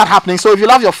 So all that happening. So if you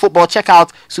love your football, check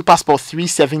out Super Sport 3,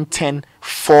 7, 10,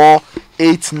 4,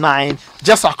 8, 9.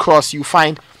 Just across, you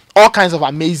find all kinds of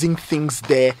amazing things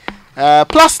there.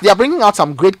 Plus, they are bringing out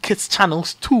some great kids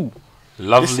channels too.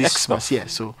 Lovely This stuff. Xmas, yeah.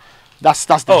 So that's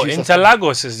the gist of it.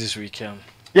 Interlagos is this weekend.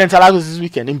 Yeah, Interlagos this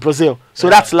weekend in Brazil. So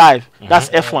that's live. That's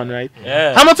F1, right?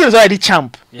 Yeah. Hamilton is already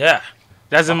champ. Yeah.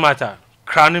 Doesn't matter.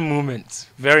 Crowning moments.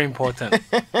 Very important.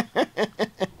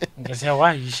 You say,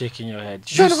 why are you shaking your head?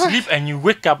 You sleep and you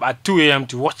wake up at 2 a.m.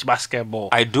 to watch basketball.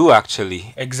 I do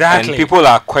actually. Exactly. And people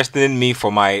are questioning me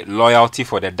for my loyalty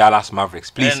for the Dallas Mavericks.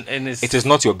 Please, And it is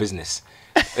not your business.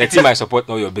 The team I support,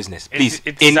 not your business. Please,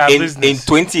 It's in our in business.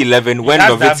 2011, when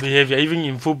That's that Nowitzki. behavior, even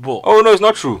in football. Oh no, it's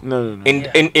not true. No.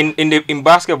 In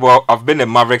basketball, I've been a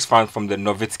Mavericks fan from the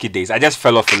Nowitzki days. I just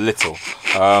fell off a little.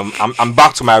 I'm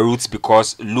back to my roots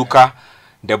because Luka,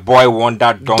 the boy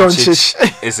wonder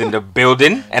Doncic, is in the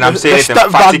building, and I'm saying it step back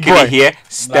emphatically boy. here.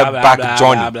 Step Blah, blah, back, blah,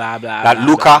 Johnny. blah, blah, blah, That blah,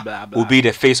 Luka blah, blah, will be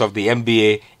the face of the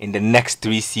NBA in the next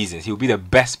 3 seasons. He will be the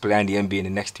best player in the NBA in the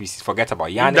next 3 seasons. Forget about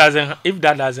Giannis. If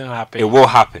that doesn't happen, It will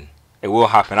happen. It will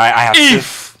happen. I have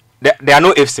if there are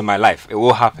no ifs in my life. It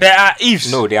will happen. there are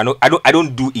ifs. No, there are no. I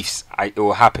don't do ifs. It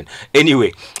will happen.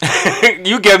 Anyway,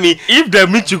 you get me. If the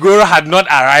Michigoro had not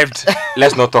arrived,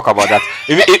 Let's not talk about that.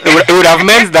 It would have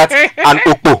meant that an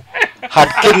Okpo had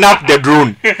kidnapped the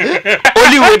drone.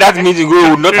 Only way that Michigoro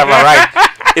would not have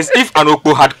arrived is if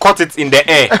Anoko had caught it in the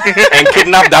air and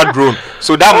kidnapped that drone.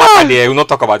 So that matter there, we'll not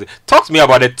talk about it. Talk to me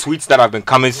about the tweets that have been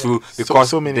coming through, because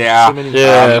so many, there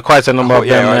are quite a number of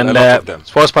them. a And lot of them.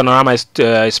 Sports Panorama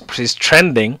is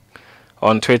trending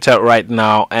on Twitter right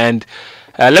now. And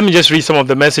let me just read some of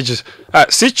the messages.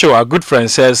 Sicho, our good friend,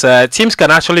 says teams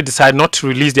can actually decide not to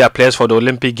release their players for the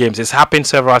Olympic Games. It's happened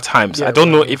several times. I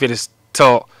don't know if it is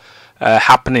still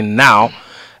happening now.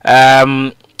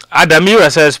 Adamira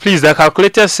says, please, the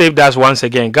calculator saved us once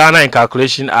again. Ghana and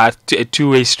calculation are a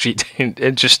two-way street.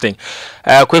 Interesting.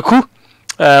 Kweku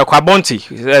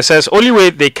Kwabonti says, only way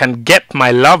they can get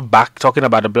my love back, talking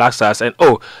about the Black Stars, and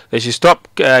they should stop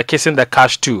kissing the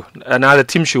cash too. Now the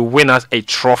team should win us a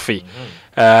trophy.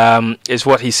 Is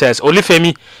what he says.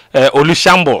 Olufemi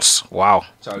Olushambles. Wow.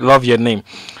 Love your name.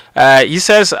 He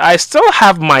says, I still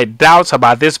have my doubts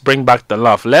about this Bring Back the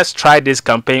Love. Let's try this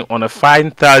campaign on a fine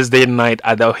Thursday night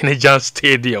at the Ohinijan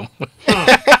Stadium.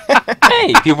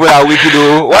 Hey, people are wicked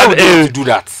though. Why would they do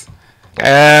that?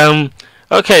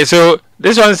 Okay, so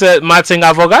this one says, Martin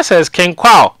Avoga says, King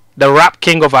Kwao, the rap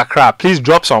king of Accra, please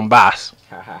drop some bars.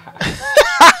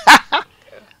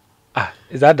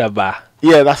 Is that the bar?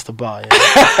 Yeah, that's the bar. Yeah.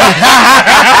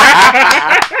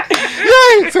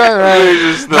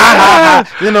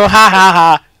 You know, ha ha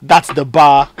ha. That's the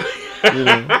bar. You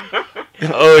know.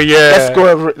 Oh yeah.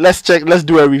 Let's check. Let's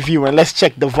do a review and let's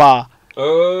check the VAR.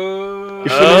 Oh. You're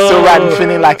feeling so right and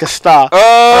feeling like a star. Why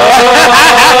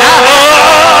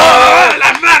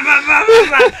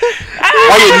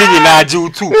you living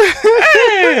Naju too?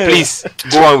 Please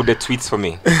go on with the tweets for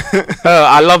me.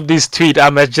 I love this tweet. I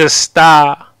might just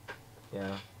star.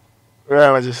 Yeah,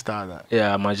 I might just start that.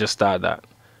 Yeah, I might just start that.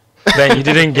 Then you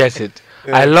didn't get it.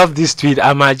 Yeah. I love this tweet.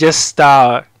 I might just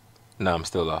start. No, I'm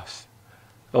still lost.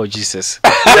 Oh Jesus.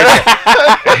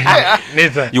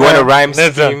 Nathan, you want a rhyme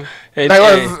scheme? He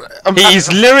is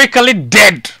lyrically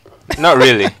dead. Not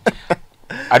really.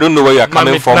 I don't know where you are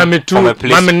coming from a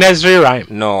place. Mami Nesri rhyme.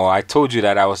 No, I told you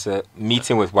that I was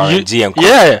meeting with Warren G and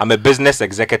yeah. I'm a business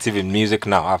executive in music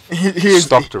now. I've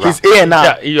stopped around. He's A&R.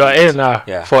 Yeah, you are A&R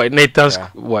for Nathan's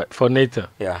what? For Nathan.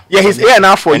 Yeah. Yeah, he's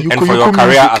A&R for you and for your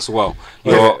career as well.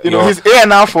 He's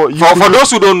A&R for you. For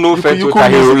those who don't know Fento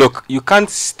Tahiru, look, you can't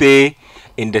stay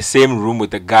in the same room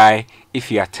with the guy if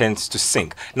he attempts to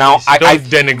sing. Now, I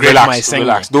denigrate my singing.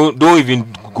 Relax. Don't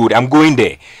even go there. I'm going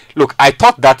there. Look, I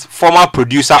thought that former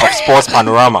producer of Sports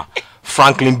Panorama,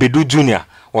 Franklin Bedu Jr.,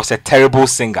 was a terrible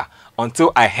singer.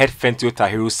 Until I heard Fento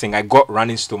Tahiru sing, I got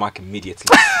running stomach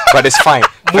immediately. But it's fine.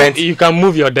 You can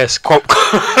move your desk.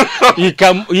 you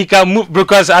can move,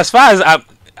 because as far as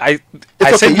I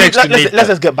sit next to Nathan. Let's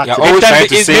just get back to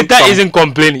it. Nathan isn't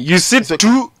complaining. You sit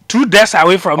two desks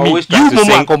away from me. You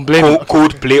mama complaining.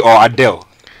 Coldplay or Adele.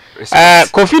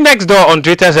 Kofi Next Door on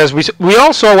Twitter says, we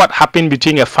all saw what happened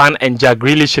between a fan and Jack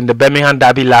Grealish in the Birmingham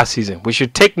derby last season. We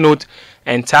should take note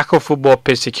and tackle football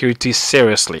pitch security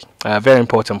seriously. Very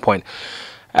important point.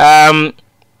 This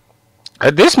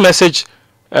message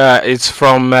is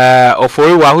from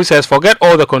Oforiwa, who says, forget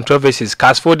all the controversies.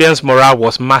 Casfodian's morale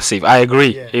was massive. I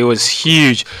agree. Yeah. It was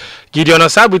huge. Gideon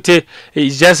Osabute,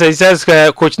 he says,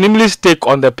 Coach Nimli's take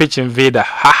on the pitch invader.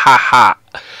 Ha ha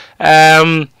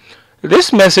ha.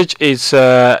 This message is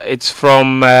it's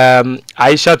from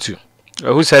Aisha too,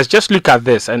 who says, just look at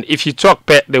this, and if you talk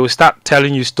pet, they will start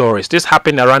telling you stories. This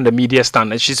happened around the media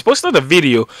stand, and she's posted a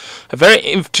video, a very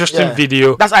interesting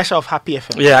video. That's Aisha of Happy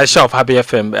FM. Yeah, Aisha of Happy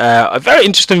FM. A very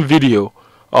interesting video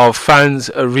of fans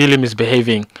really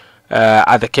misbehaving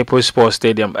at the Kepo Sports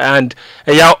Stadium. And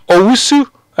Owusu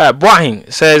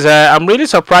Boahin says, I'm really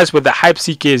surprised with the hype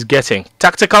CK is getting.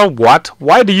 Tactical what?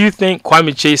 Why do you think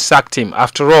Kwame Chase sacked him?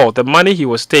 After all the money he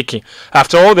was taking,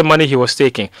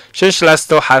 Shinshila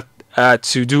still had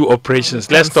to do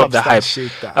operations. Let's stop the hype.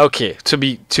 Okay, to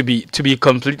be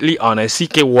completely honest,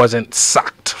 CK wasn't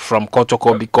sacked from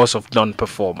Kotoko because of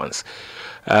non-performance.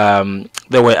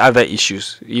 There were other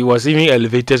issues. He was even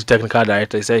elevated to technical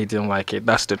director. He said he didn't like it.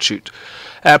 That's the truth.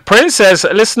 Prince says,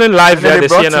 listening live via the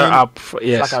CNN app.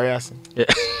 Yes. Yeah.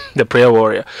 The prayer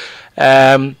warrior.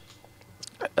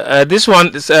 This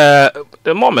one is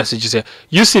the more messages here.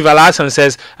 Yusuf Alasan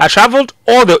says, I traveled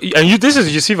all the this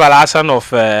is Yusuf Alasan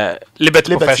of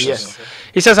Liberty Professionals. Yes.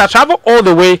 He says, I traveled all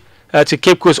the way to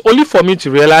Cape Coast only for me to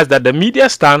realize that the media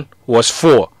stand was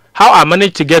full. How I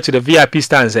managed to get to the VIP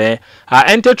stands, I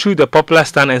entered through the popular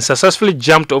stand and successfully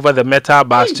jumped over the metal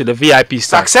bars to the VIP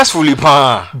stand. Successfully,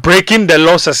 pa. Breaking the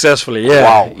law successfully. Yeah.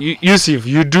 Wow. Yusuf,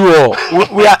 you do all.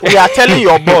 We are telling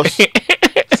your boss.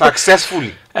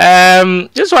 Successfully.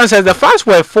 This one says the fans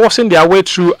were forcing their way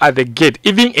through at the gate,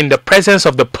 even in the presence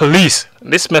of the police.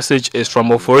 This message is from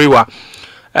Oforiwa.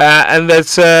 And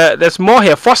there's more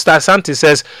here. Foster Asante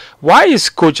says, why is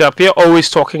Coach Appiah always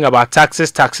talking about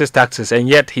taxes, and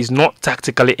yet he's not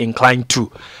tactically inclined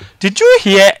to? Did you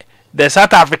hear the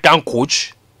South African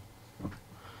coach?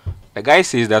 The guy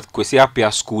says that Kwesi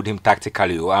Appiah schooled him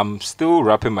tactically. I'm still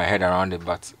wrapping my head around it,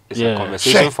 but it's a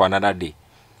conversation for another day.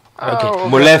 Okay.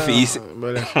 Molefi is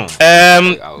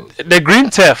the Green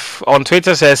Turf on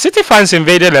Twitter says City fans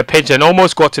invaded the pitch and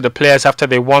almost got to the players after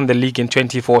they won the league in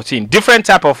 2014. Different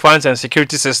type of fans and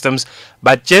security systems,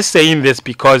 but just saying this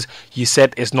because you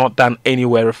said it's not done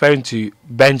anywhere, referring to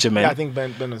Benjamin. Yeah, I think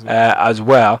Ben as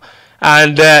well.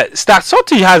 And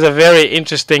Statsoti has a very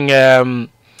interesting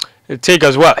take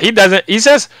as well. He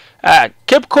says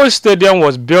Cape Coast Stadium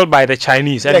was built by the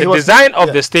Chinese, and the design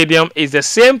of the stadium is the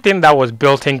same thing that was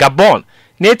built in Gabon.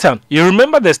 Nathan, you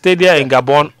remember the stadia in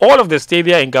Gabon? All of the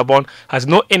stadia in Gabon has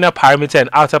no inner perimeter and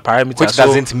outer perimeter, which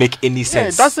doesn't make any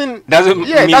sense. It doesn't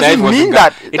mean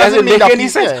that. It doesn't make any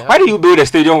sense. Why do you build a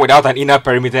stadium without an inner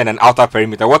perimeter and an outer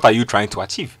perimeter? What are you trying to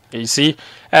achieve? You see,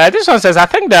 this one says, I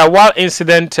think the Awal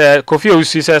incident, Kofi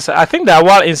Owusu says, I think the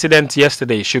Awal incident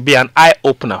yesterday should be an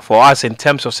eye-opener for us in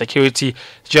terms of security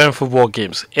during football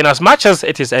games. In as much as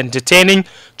it is entertaining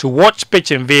to watch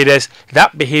pitch invaders,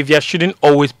 that behavior shouldn't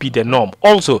always be the norm.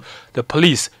 Also, the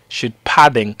police should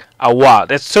pardon Awal.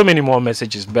 There's so many more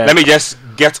messages, Ben. Let me just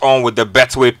get on with the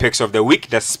Betway picks of the week,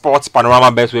 the Sports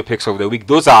Panorama Betway picks of the week.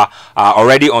 Those are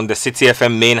already on the Citi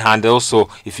FM main handle, so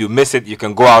if you miss it, you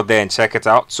can go out there and check it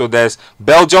out. So there's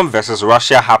Belgium versus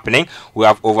Russia happening. We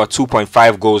have over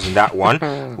 2.5 goals in that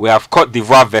one. We have Cote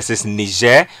d'Ivoire versus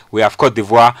Niger. We have Cote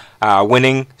d'Ivoire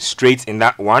winning straight in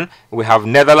that one. We have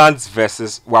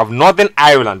Northern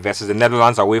Ireland versus the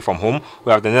Netherlands away from home.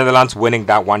 We have the Netherlands winning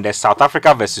that one. There's South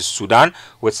Africa versus Sudan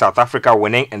with South Africa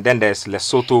winning, and then there's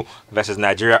Lesotho versus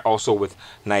Nigeria also with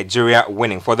Nigeria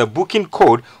winning. For the booking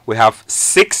code, we have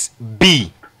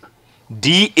 6B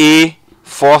DA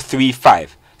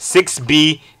 435.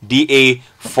 6B DA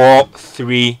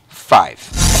 435.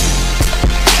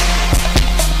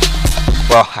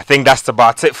 Well, I think that's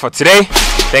about it for today.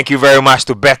 Thank you very much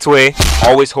to Betway,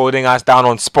 always holding us down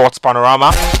on Sports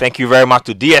Panorama. Thank you very much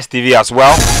to DSTV as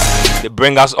well. They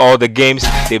bring us all the games.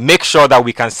 They make sure that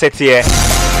we can sit here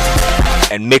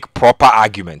and make proper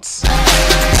arguments.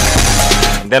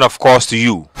 And then, of course, to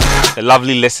you, the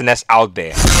lovely listeners out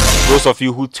there. Those of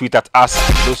you who tweet at us,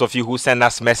 those of you who send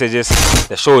us messages,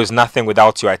 the show is nothing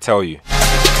without you, I tell you.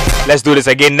 Let's do this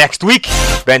again next week.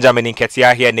 Benjamin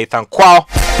Nketia here, Nathan Kwao,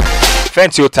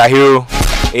 Fentio Tahiru,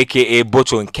 aka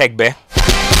Bocho Nkegbe.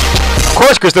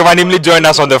 Coach Christopher Nimley joined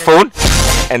us on the phone.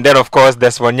 And then, of course,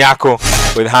 there's Wanyako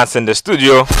with Hans in the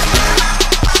studio.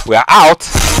 We are out.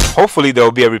 Hopefully, there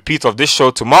will be a repeat of this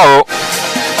show tomorrow.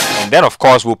 And then, of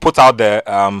course, we'll put out the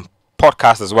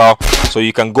podcast as well. So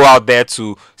you can go out there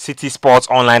to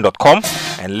citisportsonline.com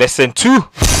and listen to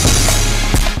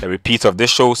the repeat of this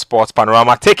show, Sports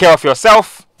Panorama. Take care of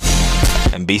yourself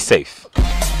and be safe.